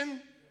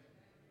mansion.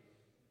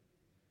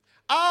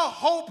 Our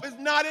hope is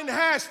not in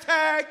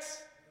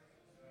hashtags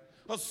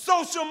or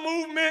social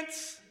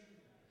movements.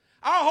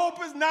 Our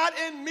hope is not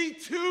in Me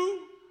Too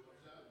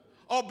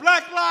or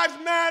Black Lives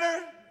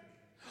Matter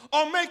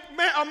or Make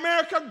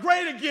America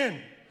Great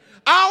Again.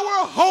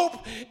 Our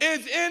hope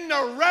is in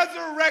the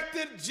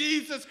resurrected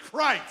Jesus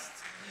Christ.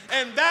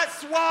 And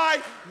that's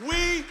why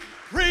we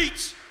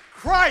preach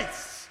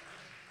Christ.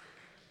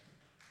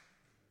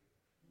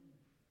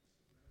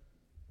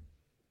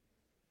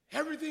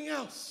 Everything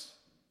else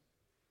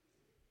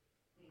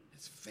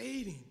is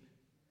fading.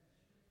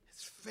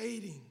 It's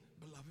fading,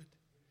 beloved.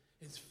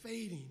 It's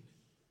fading.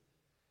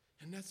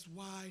 And that's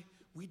why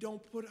we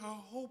don't put our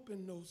hope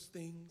in those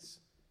things.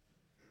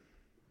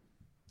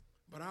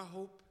 But our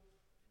hope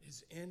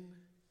is in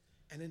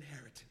an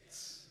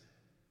inheritance.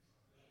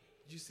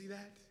 Did you see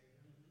that?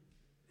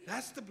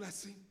 That's the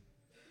blessing.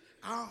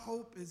 Our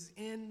hope is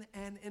in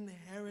an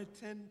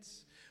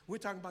inheritance. We're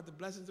talking about the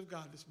blessings of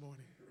God this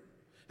morning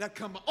that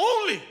come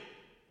only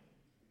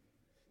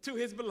to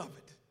his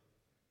beloved.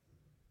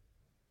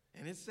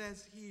 And it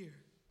says here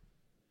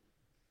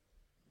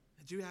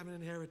that you have an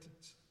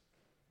inheritance.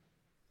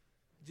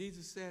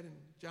 Jesus said in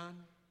John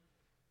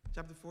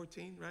chapter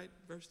 14, right,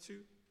 verse 2,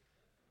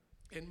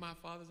 in my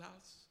Father's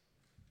house,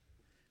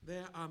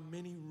 there are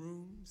many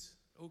rooms.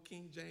 Oh,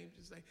 King James,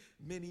 you say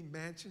many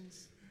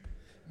mansions.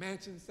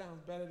 Mansions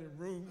sounds better than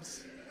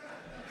rooms.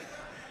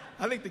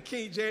 I think the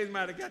King James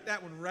might have got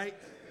that one right.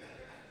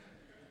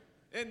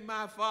 In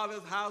my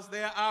Father's house,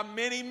 there are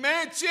many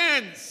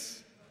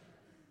mansions.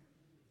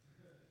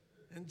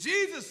 And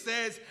Jesus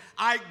says,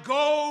 I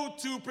go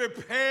to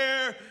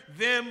prepare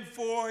them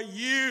for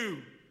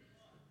you.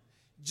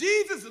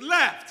 Jesus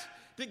left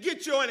to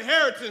get your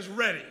inheritance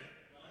ready.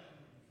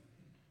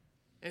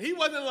 And he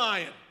wasn't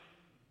lying.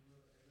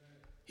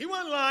 He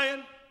wasn't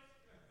lying.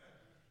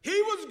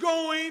 He was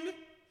going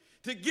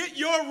to get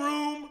your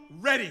room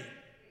ready.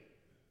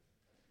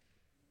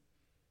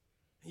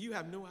 And you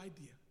have no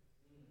idea.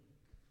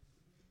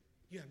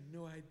 You have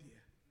no idea.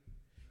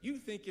 You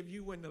think if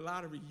you win the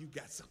lottery, you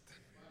got something.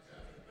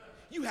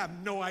 You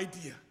have no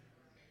idea.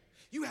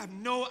 You have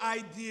no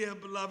idea,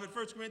 beloved.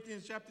 1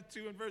 Corinthians chapter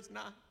 2 and verse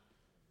 9.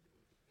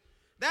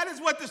 That is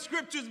what the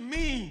scriptures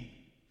mean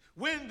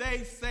when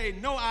they say,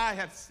 no eye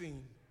have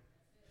seen,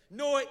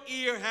 no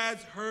ear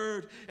has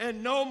heard,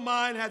 and no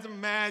mind has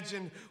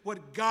imagined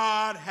what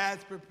God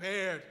has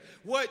prepared.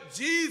 What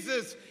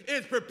Jesus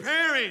is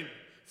preparing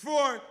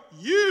for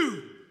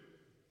you.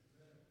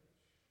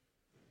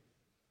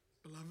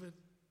 Beloved,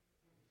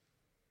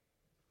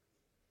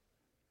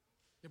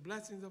 the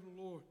blessings of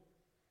the Lord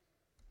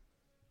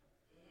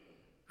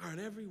are in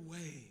every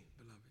way,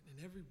 beloved,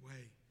 in every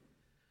way,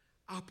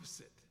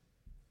 opposite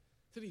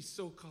to these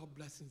so-called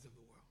blessings of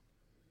the world.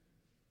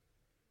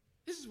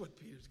 This is what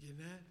Peter's getting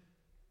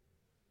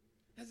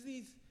at. As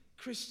these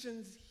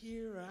Christians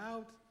here are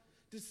out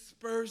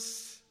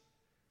dispersed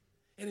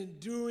and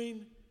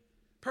enduring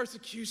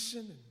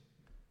persecution and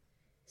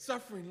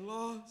suffering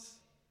loss,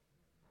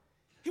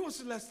 he wants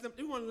to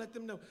let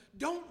them know,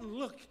 don't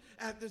look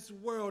at this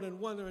world and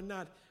wonder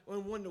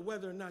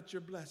whether or not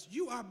you're blessed.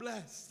 You are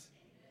blessed.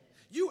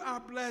 You are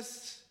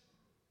blessed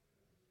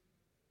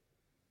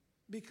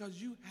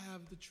because you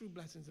have the true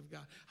blessings of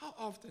God. How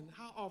often,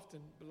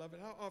 beloved,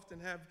 how often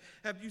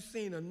have you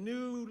seen a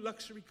new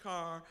luxury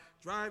car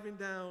driving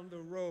down the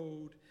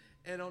road,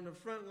 and on the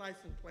front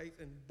license plate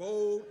in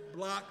bold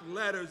block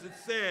letters it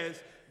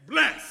says,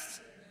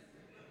 blessed.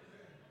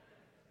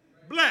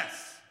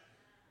 Blessed.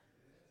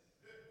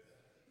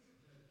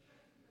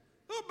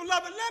 Oh,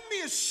 beloved, let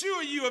me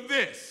assure you of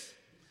this.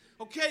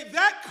 Okay,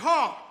 that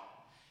car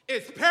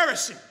is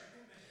perishing.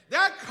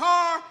 That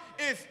car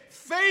is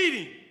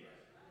fading.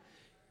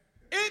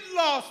 It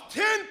lost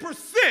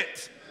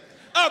 10%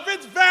 of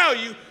its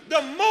value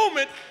the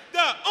moment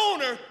the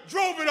owner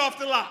drove it off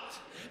the lot.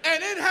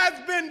 And it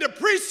has been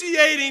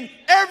depreciating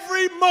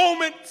every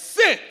moment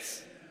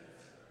since.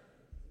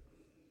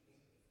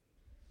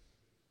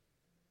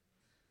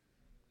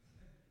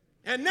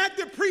 And that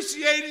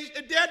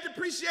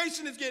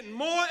depreciation is getting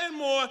more and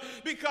more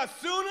because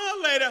sooner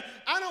or later,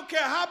 I don't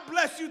care how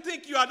blessed you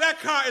think you are, that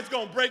car is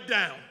going to break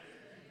down.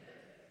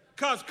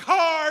 Because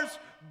cars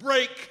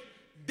break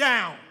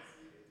down.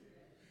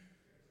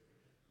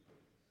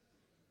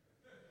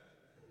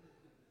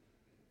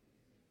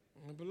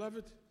 And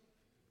beloved,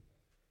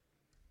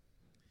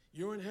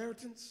 your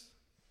inheritance,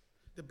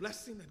 the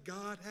blessing that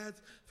God has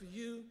for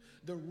you,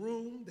 the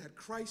room that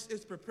Christ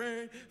is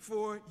preparing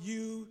for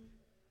you,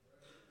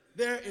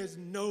 there is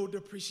no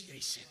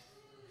depreciation.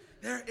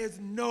 There is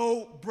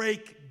no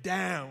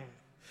breakdown.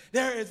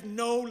 There is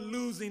no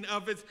losing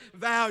of its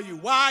value.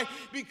 Why?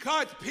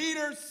 Because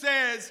Peter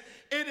says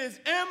it is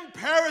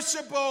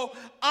imperishable,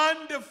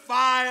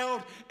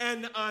 undefiled,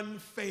 and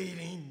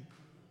unfading.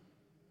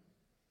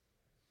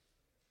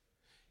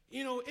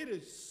 You know, it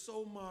is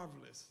so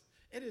marvelous.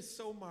 It is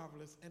so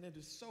marvelous, and it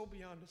is so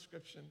beyond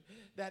description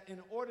that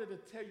in order to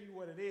tell you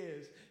what it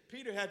is,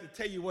 Peter had to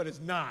tell you what it's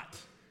not.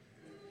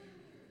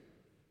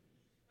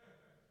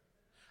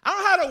 I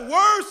don't have the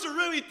words to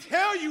really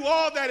tell you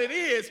all that it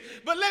is,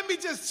 but let me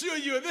just assure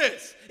you of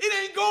this. It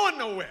ain't going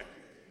nowhere.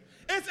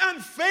 It's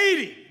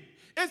unfading.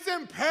 It's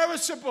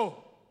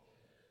imperishable.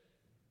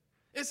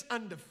 It's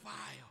undefiled.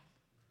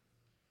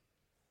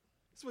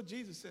 That's what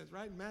Jesus says,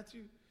 right? In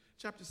Matthew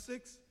chapter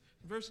 6,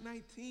 verse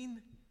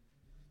 19.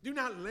 Do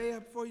not lay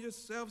up for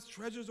yourselves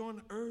treasures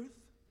on earth,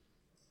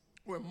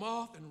 where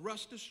moth and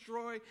rust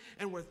destroy,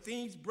 and where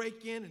thieves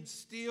break in and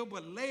steal,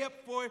 but lay up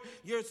for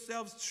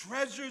yourselves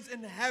treasures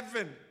in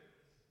heaven.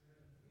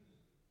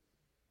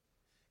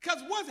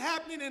 Because what's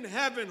happening in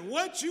heaven,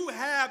 what you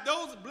have,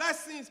 those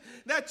blessings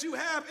that you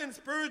have in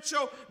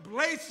spiritual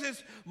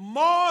places,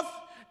 moth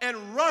and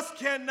rust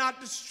cannot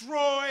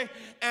destroy,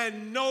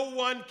 and no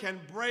one can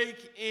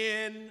break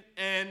in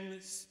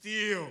and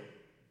steal.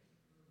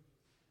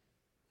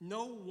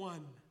 No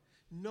one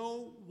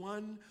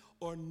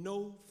or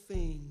no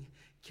thing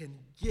can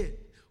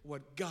get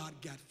what God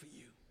got for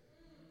you.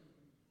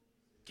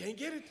 Can't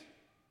get it.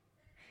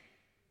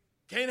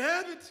 Can't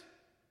have it.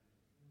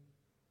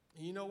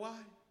 And you know why?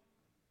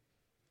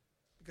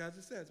 Because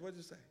it says, what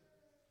does it say?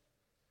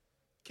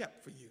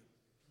 Kept for you.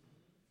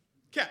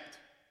 Kept.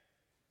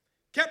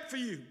 Kept for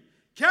you.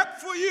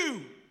 Kept for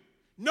you.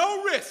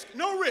 No risk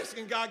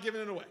in God giving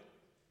it away.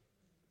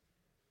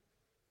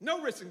 No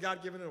risk in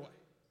God giving it away.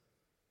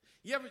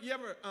 You're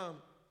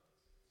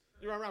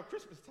around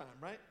Christmas time,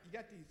 right? You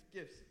got these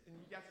gifts, and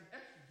you got some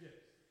extra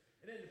gifts.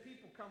 And then the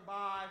people come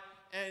by,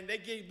 and they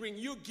bring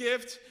you a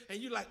gift,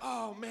 and you're like,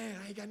 oh, man,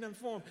 I ain't got nothing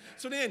for them.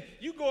 So then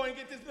you go and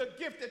get this little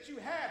gift that you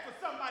had for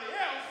somebody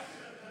else.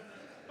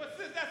 But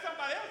since that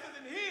somebody else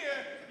isn't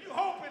here, you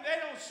hoping they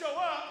don't show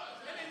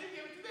up, and then you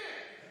give it to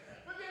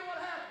them. But then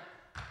what happens?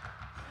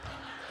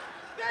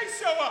 They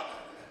show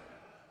up.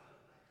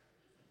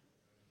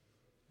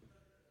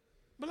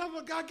 Beloved,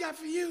 what God got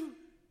for you,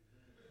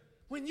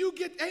 when you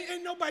get,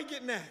 ain't nobody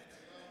getting that.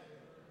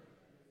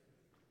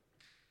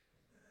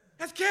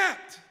 That's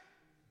kept.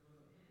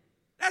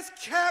 That's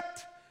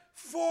kept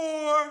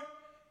for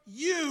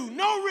you.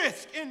 No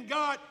risk in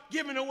God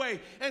giving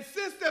away. And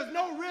since there's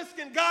no risk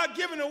in God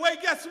giving away,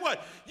 guess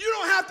what? You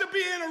don't have to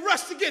be in a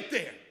rush to get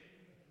there.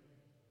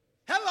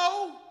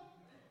 Hello.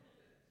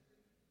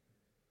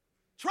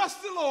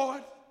 Trust the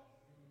Lord.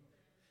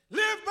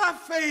 Live by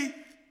faith.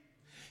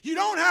 You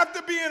don't have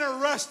to be in a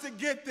rush to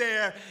get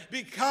there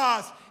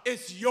because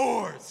it's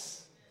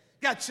yours.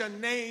 Got your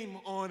name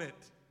on it.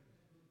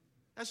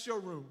 That's your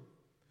room.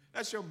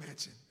 That's your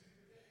mansion.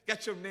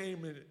 Got your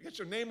name in it. Got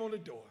your name on the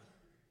door.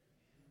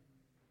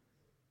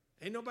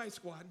 Ain't nobody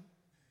squatting.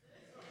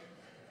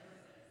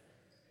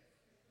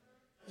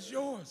 It's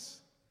yours.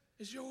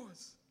 It's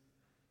yours.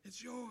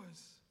 It's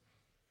yours.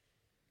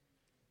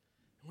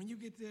 When you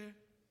get there,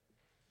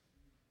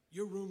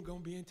 your room gonna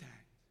be intact.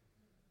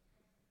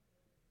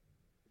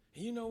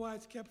 And you know why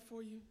it's kept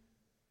for you?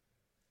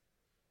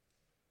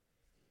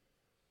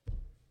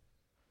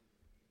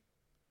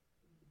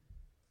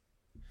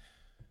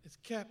 It's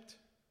kept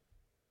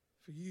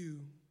for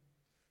you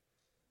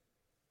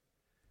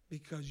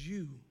because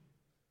you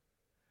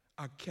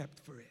are kept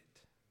for it.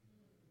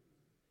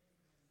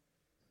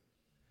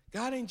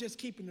 God ain't just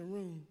keeping the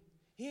room.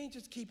 He ain't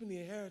just keeping the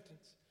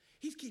inheritance.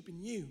 He's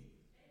keeping you.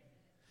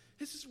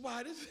 This is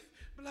why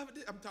beloved,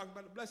 I'm talking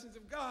about the blessings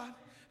of God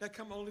that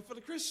come only for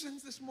the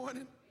Christians this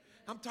morning.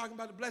 I'm talking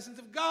about the blessings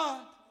of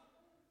God.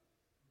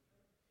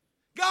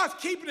 God's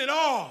keeping it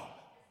all.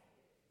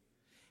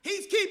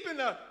 He's keeping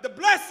the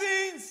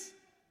blessings,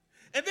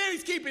 and then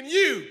he's keeping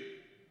you.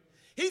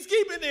 He's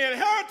keeping the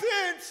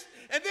inheritance,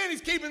 and then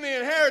he's keeping the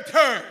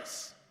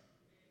inheritors.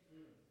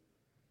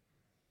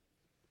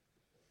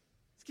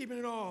 He's keeping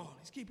it all.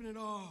 He's keeping it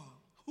all.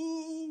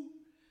 Who,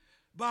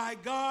 by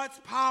God's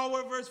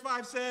power, verse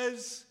 5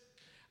 says,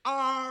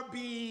 are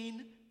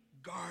being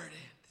guarded.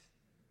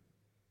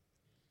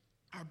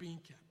 Are being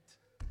kept.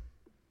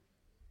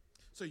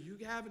 So you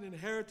have an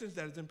inheritance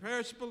that is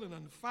imperishable and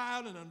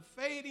undefiled and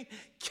unfading,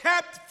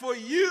 kept for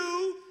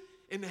you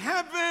in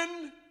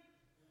heaven,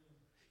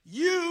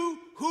 you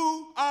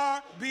who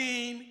are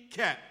being kept.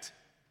 kept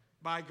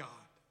by God.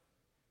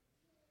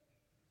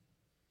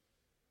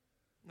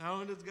 Not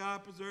only does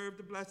God preserve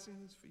the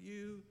blessings for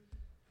you,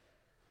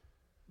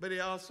 but he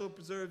also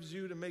preserves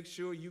you to make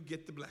sure you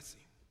get the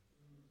blessing.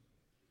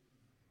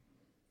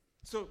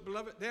 So,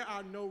 beloved, there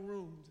are no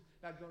rooms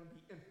that are going to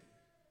be empty.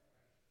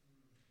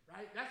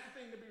 Right? That's the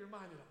thing to be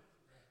reminded of.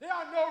 There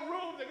are no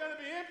rooms that are going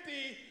to be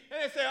empty,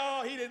 and they say,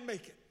 oh, he didn't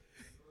make it.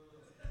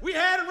 We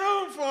had a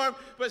room for him,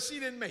 but she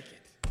didn't make it.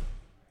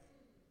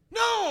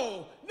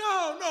 No.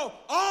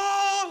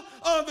 All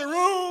of the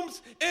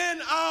rooms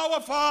in our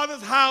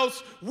Father's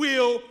house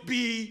will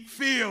be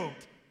filled.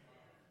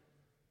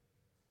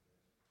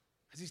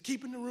 As he's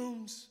keeping the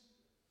rooms,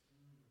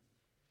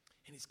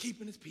 and he's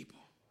keeping his people.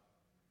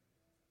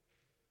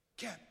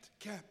 Kept.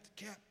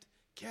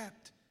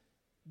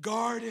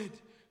 Guarded.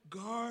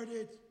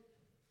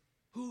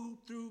 Who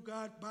through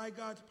God, by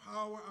God's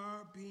power,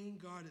 are being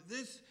guarded.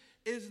 This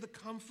is the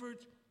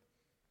comfort.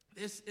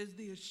 This is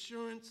the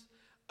assurance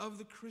of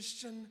the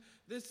Christian.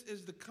 This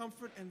is the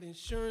comfort and the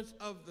assurance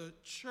of the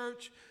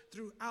church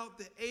throughout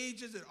the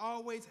ages. It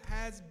always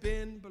has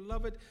been,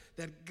 beloved,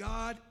 that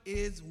God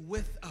is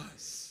with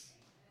us.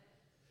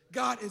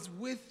 God is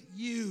with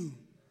you.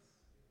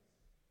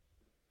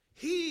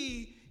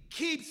 He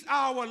keeps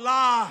our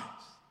lives.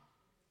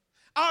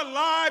 Our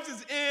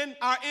lives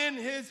are in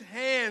his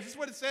hands. That's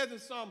what it says in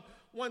Psalm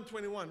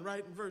 121,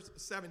 right? In verse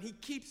 7. He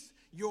keeps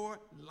your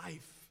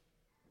life.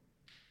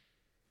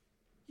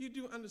 You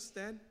do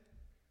understand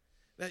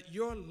that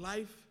your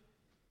life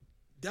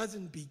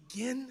doesn't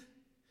begin,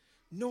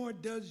 nor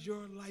does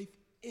your life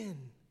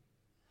end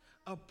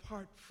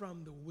apart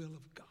from the will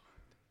of God.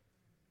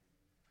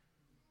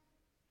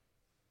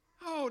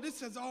 Oh, this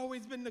has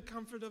always been the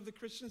comfort of the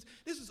Christians.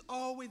 This has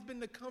always been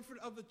the comfort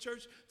of the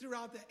church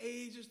throughout the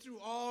ages, through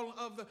all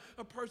of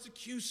the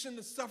persecution,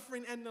 the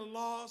suffering, and the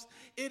loss.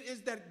 It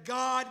is that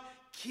God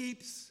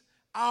keeps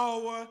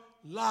our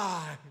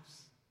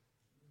lives.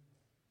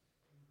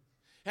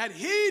 And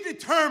he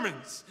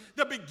determines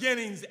the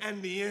beginnings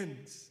and the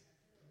ends.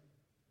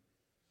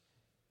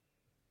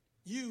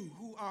 You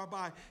who are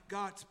by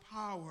God's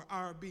power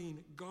are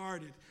being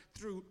guarded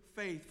through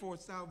faith for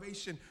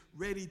salvation,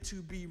 ready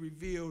to be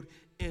revealed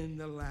in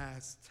the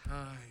last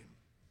time.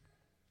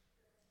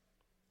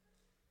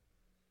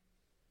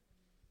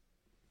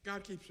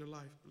 God keeps your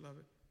life,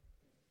 beloved.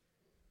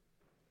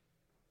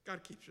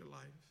 God keeps your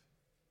life.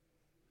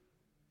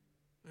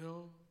 You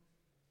know,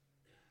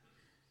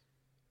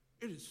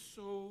 it is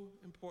so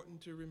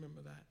important to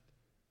remember that.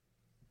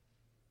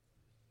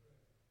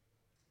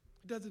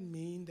 It doesn't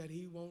mean that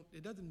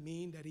it doesn't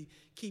mean that he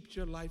keeps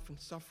your life from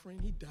suffering.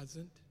 He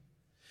doesn't.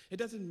 It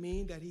doesn't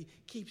mean that he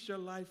keeps your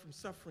life from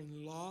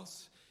suffering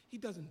loss. He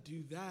doesn't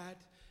do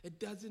that. It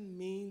doesn't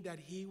mean that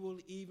he will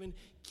even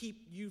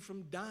keep you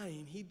from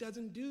dying. He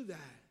doesn't do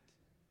that.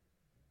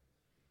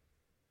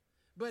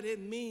 But it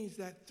means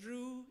that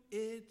through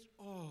it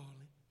all,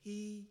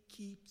 he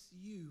keeps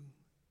you.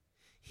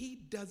 He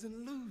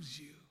doesn't lose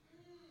you.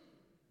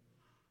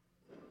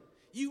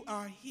 You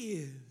are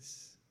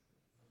his.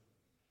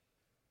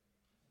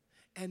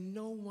 And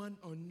no one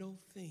or no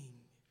thing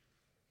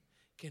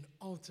can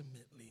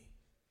ultimately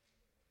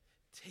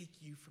take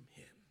you from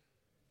him.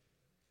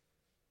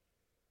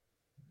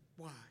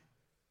 Why?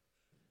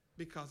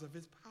 Because of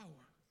his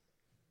power.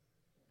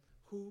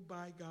 Who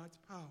by God's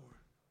power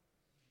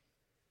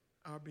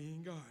are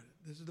being guarded.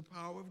 This is the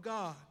power of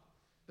God.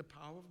 The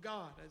power of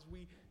God, as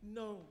we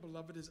know,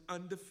 beloved, is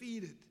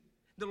undefeated.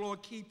 The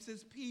Lord keeps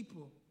his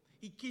people.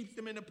 He keeps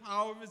them in the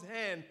power of his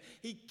hand.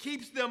 He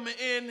keeps them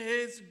in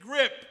his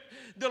grip.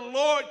 The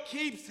Lord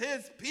keeps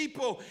his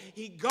people.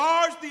 He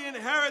guards the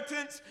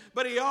inheritance,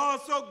 but he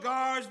also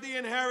guards the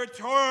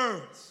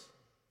inheritors.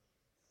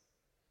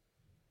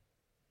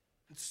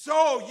 And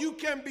so you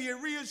can be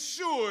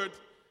reassured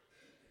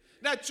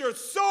that your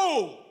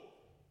soul,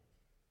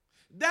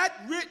 that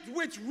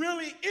which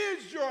really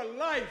is your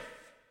life,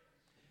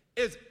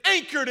 is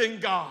anchored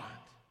in God.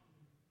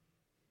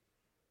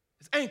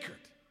 It's anchored.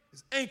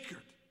 It's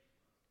anchored.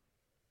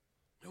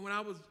 And when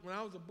I was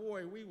a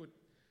boy,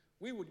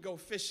 we would go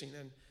fishing,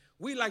 and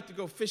we like to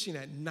go fishing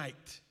at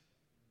night.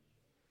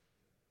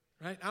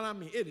 Right? And I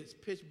mean, it is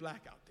pitch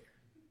black out there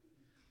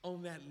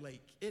on that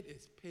lake. It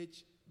is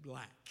pitch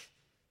black.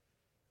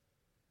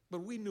 But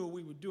we knew what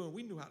we were doing.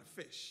 We knew how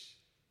to fish.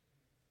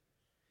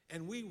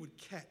 And we would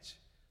catch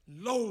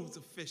loads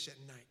of fish at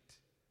night.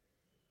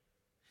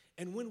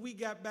 And when we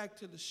got back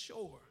to the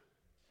shore,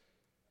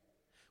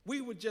 we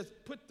would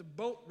just put the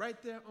boat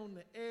right there on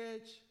the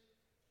edge,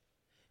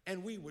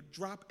 and we would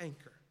drop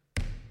anchor.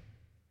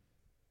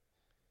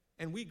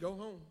 And we go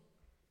home.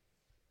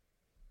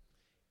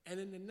 And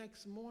then the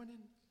next morning,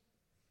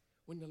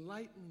 when the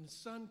light and the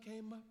sun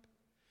came up,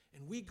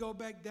 and we go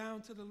back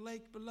down to the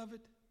lake, beloved,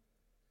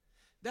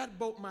 that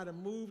boat might have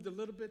moved a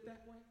little bit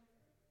that way,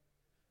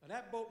 or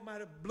that boat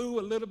might have blew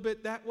a little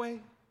bit that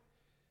way,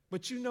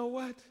 but you know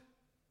what?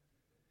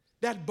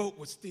 That boat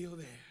was still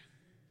there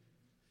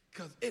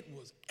because it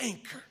was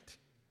anchored.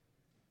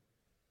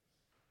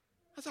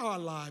 That's how our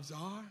lives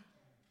are.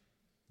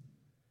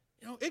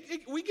 You know,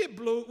 we get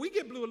blue. We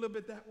get blue a little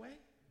bit that way.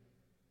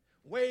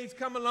 Waves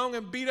come along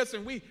and beat us,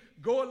 and we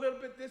go a little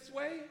bit this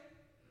way.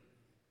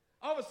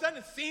 All of a sudden,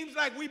 it seems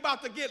like we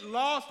about to get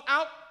lost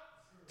out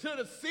to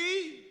the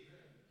sea,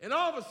 and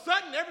all of a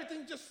sudden,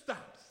 everything just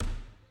stops.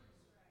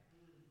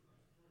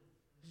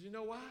 You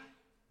know why?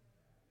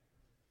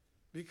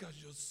 Because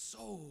your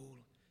soul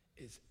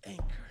is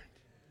anchored.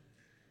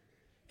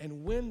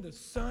 And when the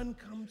sun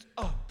comes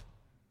up,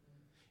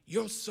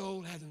 your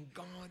soul hasn't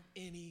gone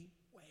anywhere.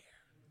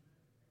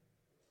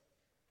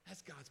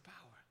 That's God's power.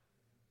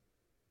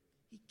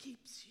 He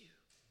keeps you.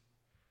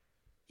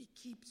 He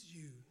keeps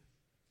you.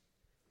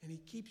 And he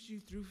keeps you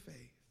through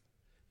faith.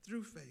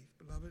 Through faith,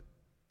 beloved.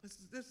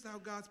 This is how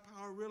God's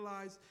power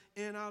realized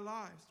in our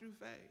lives, through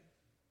faith.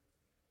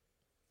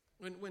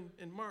 When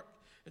in Mark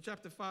in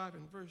chapter 5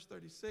 and verse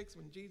 36,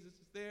 when Jesus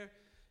is there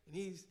and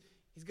he's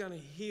going to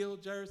heal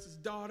Jairus'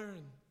 daughter,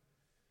 and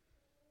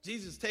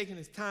Jesus is taking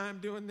his time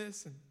doing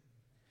this, and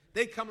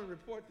they come and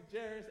report to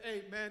Jairus,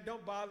 hey, man,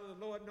 don't bother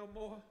the Lord no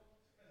more.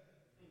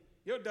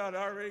 Your daughter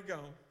already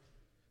gone.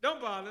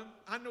 Don't bother him.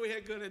 I know he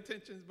had good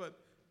intentions, but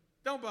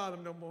don't bother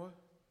him no more.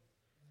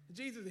 And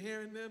Jesus,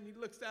 hearing them, he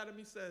looks at him,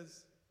 he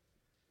says,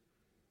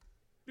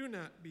 do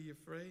not be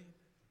afraid.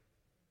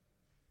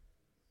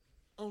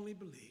 Only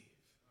believe.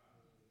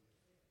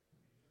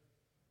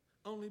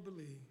 Only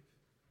believe.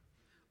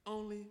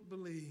 Only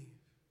believe.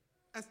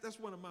 That's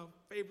one of my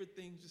favorite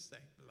things to say,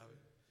 beloved.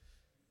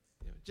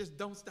 You know, just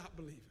don't stop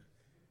believing.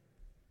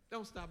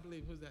 Don't stop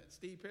believing. Who's that?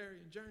 Steve Perry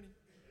and Journey?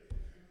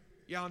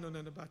 Y'all know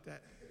nothing about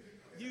that.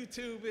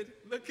 YouTube it.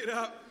 Look it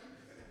up.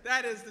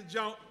 That is the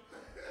junk.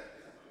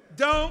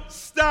 Don't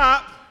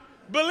stop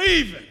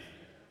believing.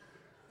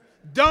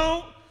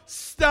 Don't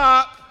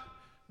stop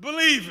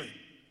believing.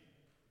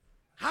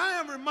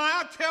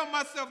 I tell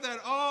myself that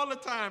all the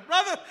time.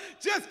 Brother,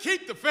 just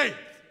keep the faith.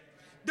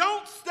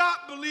 Don't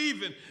stop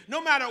believing.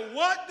 No matter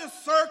what the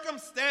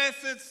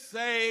circumstances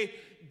say,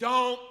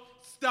 don't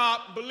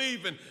stop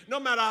believing. No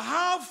matter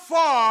how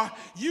far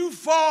you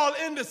fall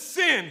into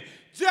sin,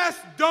 just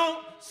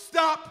don't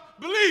stop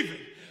believing.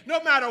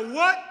 No matter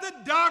what the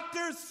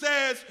doctor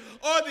says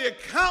or the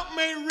account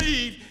may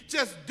read,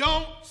 just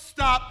don't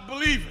stop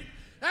believing.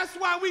 That's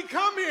why we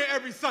come here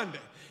every Sunday.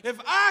 If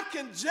I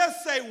can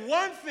just say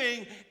one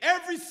thing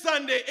every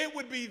Sunday, it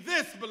would be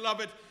this,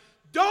 beloved.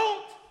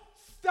 Don't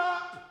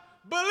stop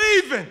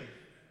believing.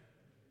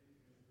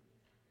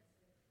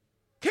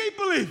 Keep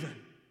believing.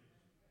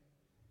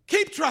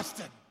 Keep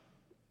trusting.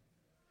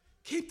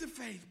 Keep the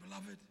faith,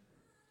 beloved.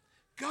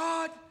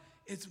 God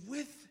is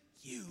with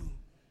you.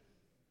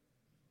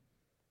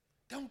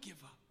 Don't give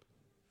up.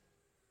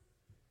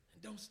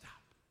 And don't stop.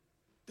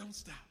 Don't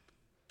stop.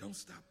 Don't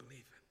stop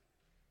believing.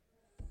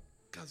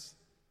 Because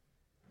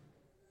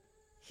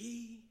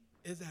he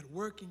is at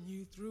work in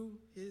you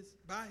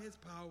by his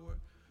power,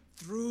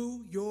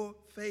 through your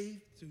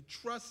faith to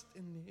trust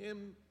in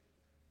him,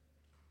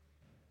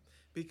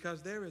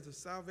 because there is a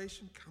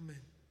salvation coming.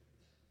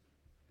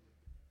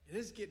 And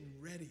it's getting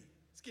ready.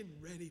 It's getting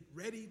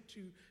ready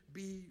to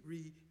be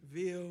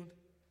revealed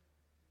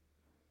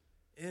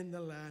in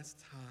the last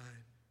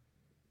time.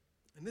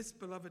 And this,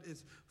 beloved,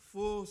 is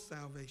full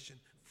salvation,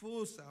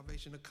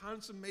 the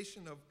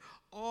consummation of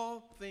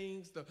all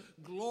things. The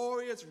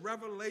glorious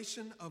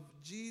revelation of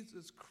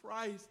Jesus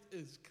Christ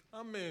is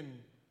coming.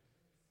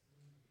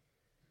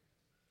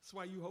 That's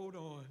why you hold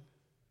on.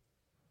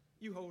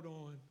 You hold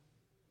on.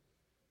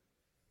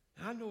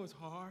 And I know it's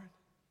hard,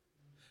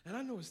 and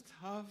I know it's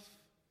tough,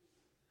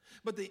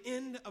 but the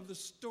end of the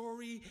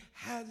story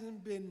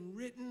hasn't been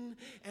written.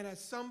 And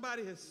as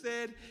somebody has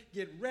said,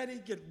 get ready,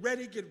 get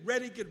ready, get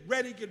ready, get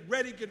ready, get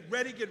ready, get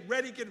ready, get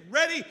ready, get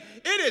ready.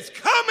 It is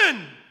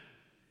coming.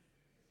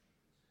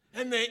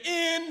 And the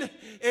end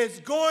is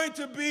going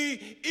to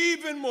be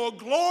even more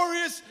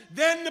glorious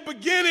than the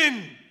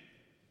beginning.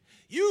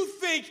 You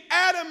think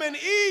Adam and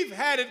Eve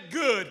had it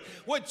good.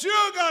 What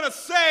you're going to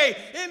say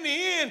in the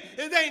end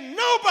is ain't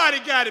nobody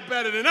got it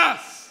better than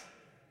us.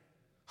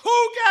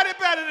 Who got it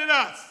better than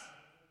us?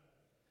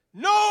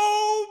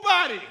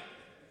 Nobody.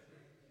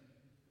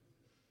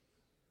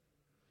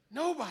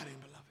 Nobody,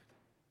 beloved.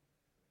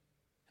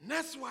 And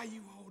that's why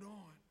you hold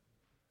on.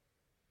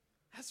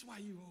 That's why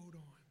you hold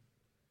on.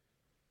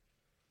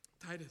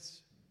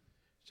 Titus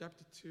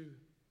chapter 2,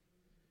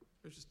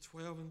 verses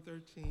 12 and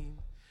 13.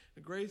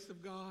 The grace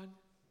of God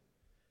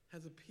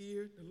has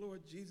appeared. The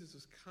Lord Jesus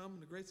has come.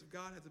 The grace of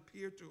God has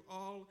appeared to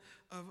all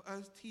of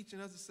us,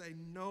 teaching us to say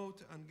no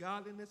to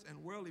ungodliness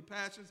and worldly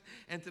passions,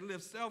 and to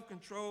live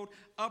self-controlled,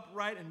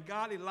 upright, and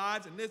godly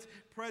lives in this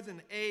present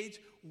age,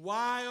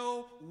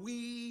 while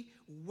we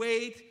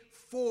wait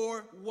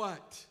for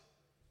what?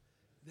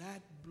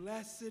 That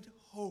blessed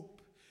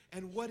hope.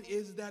 And what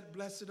is that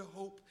blessed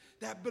hope?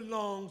 That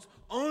belongs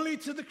only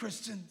to the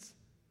Christians.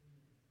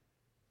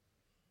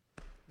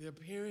 The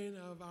appearing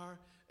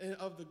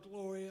of the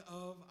glory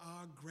of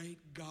our great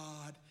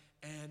God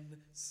and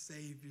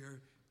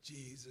Savior,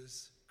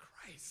 Jesus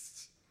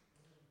Christ.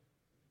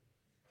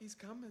 He's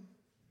coming.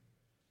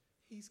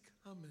 He's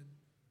coming.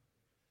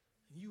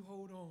 And you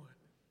hold on.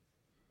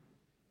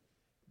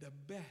 the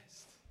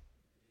best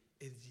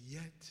is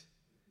yet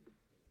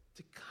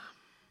to come.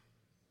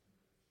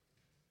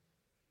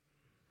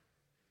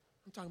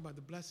 I'm talking about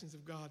the blessings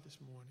of God this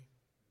morning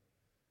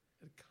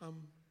that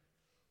come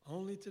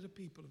only to the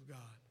people of God,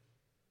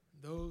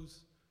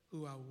 those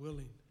who are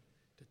willing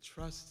to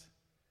trust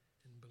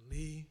and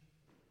believe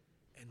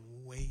and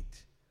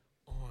wait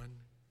on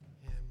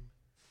him.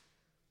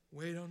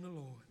 Wait on the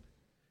Lord.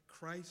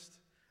 Christ,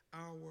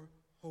 our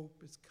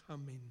hope, is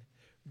coming,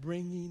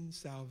 bringing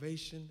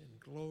salvation and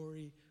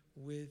glory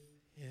with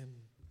him.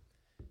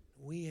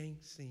 We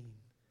ain't seen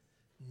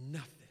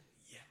nothing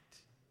yet.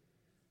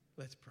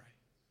 Let's pray.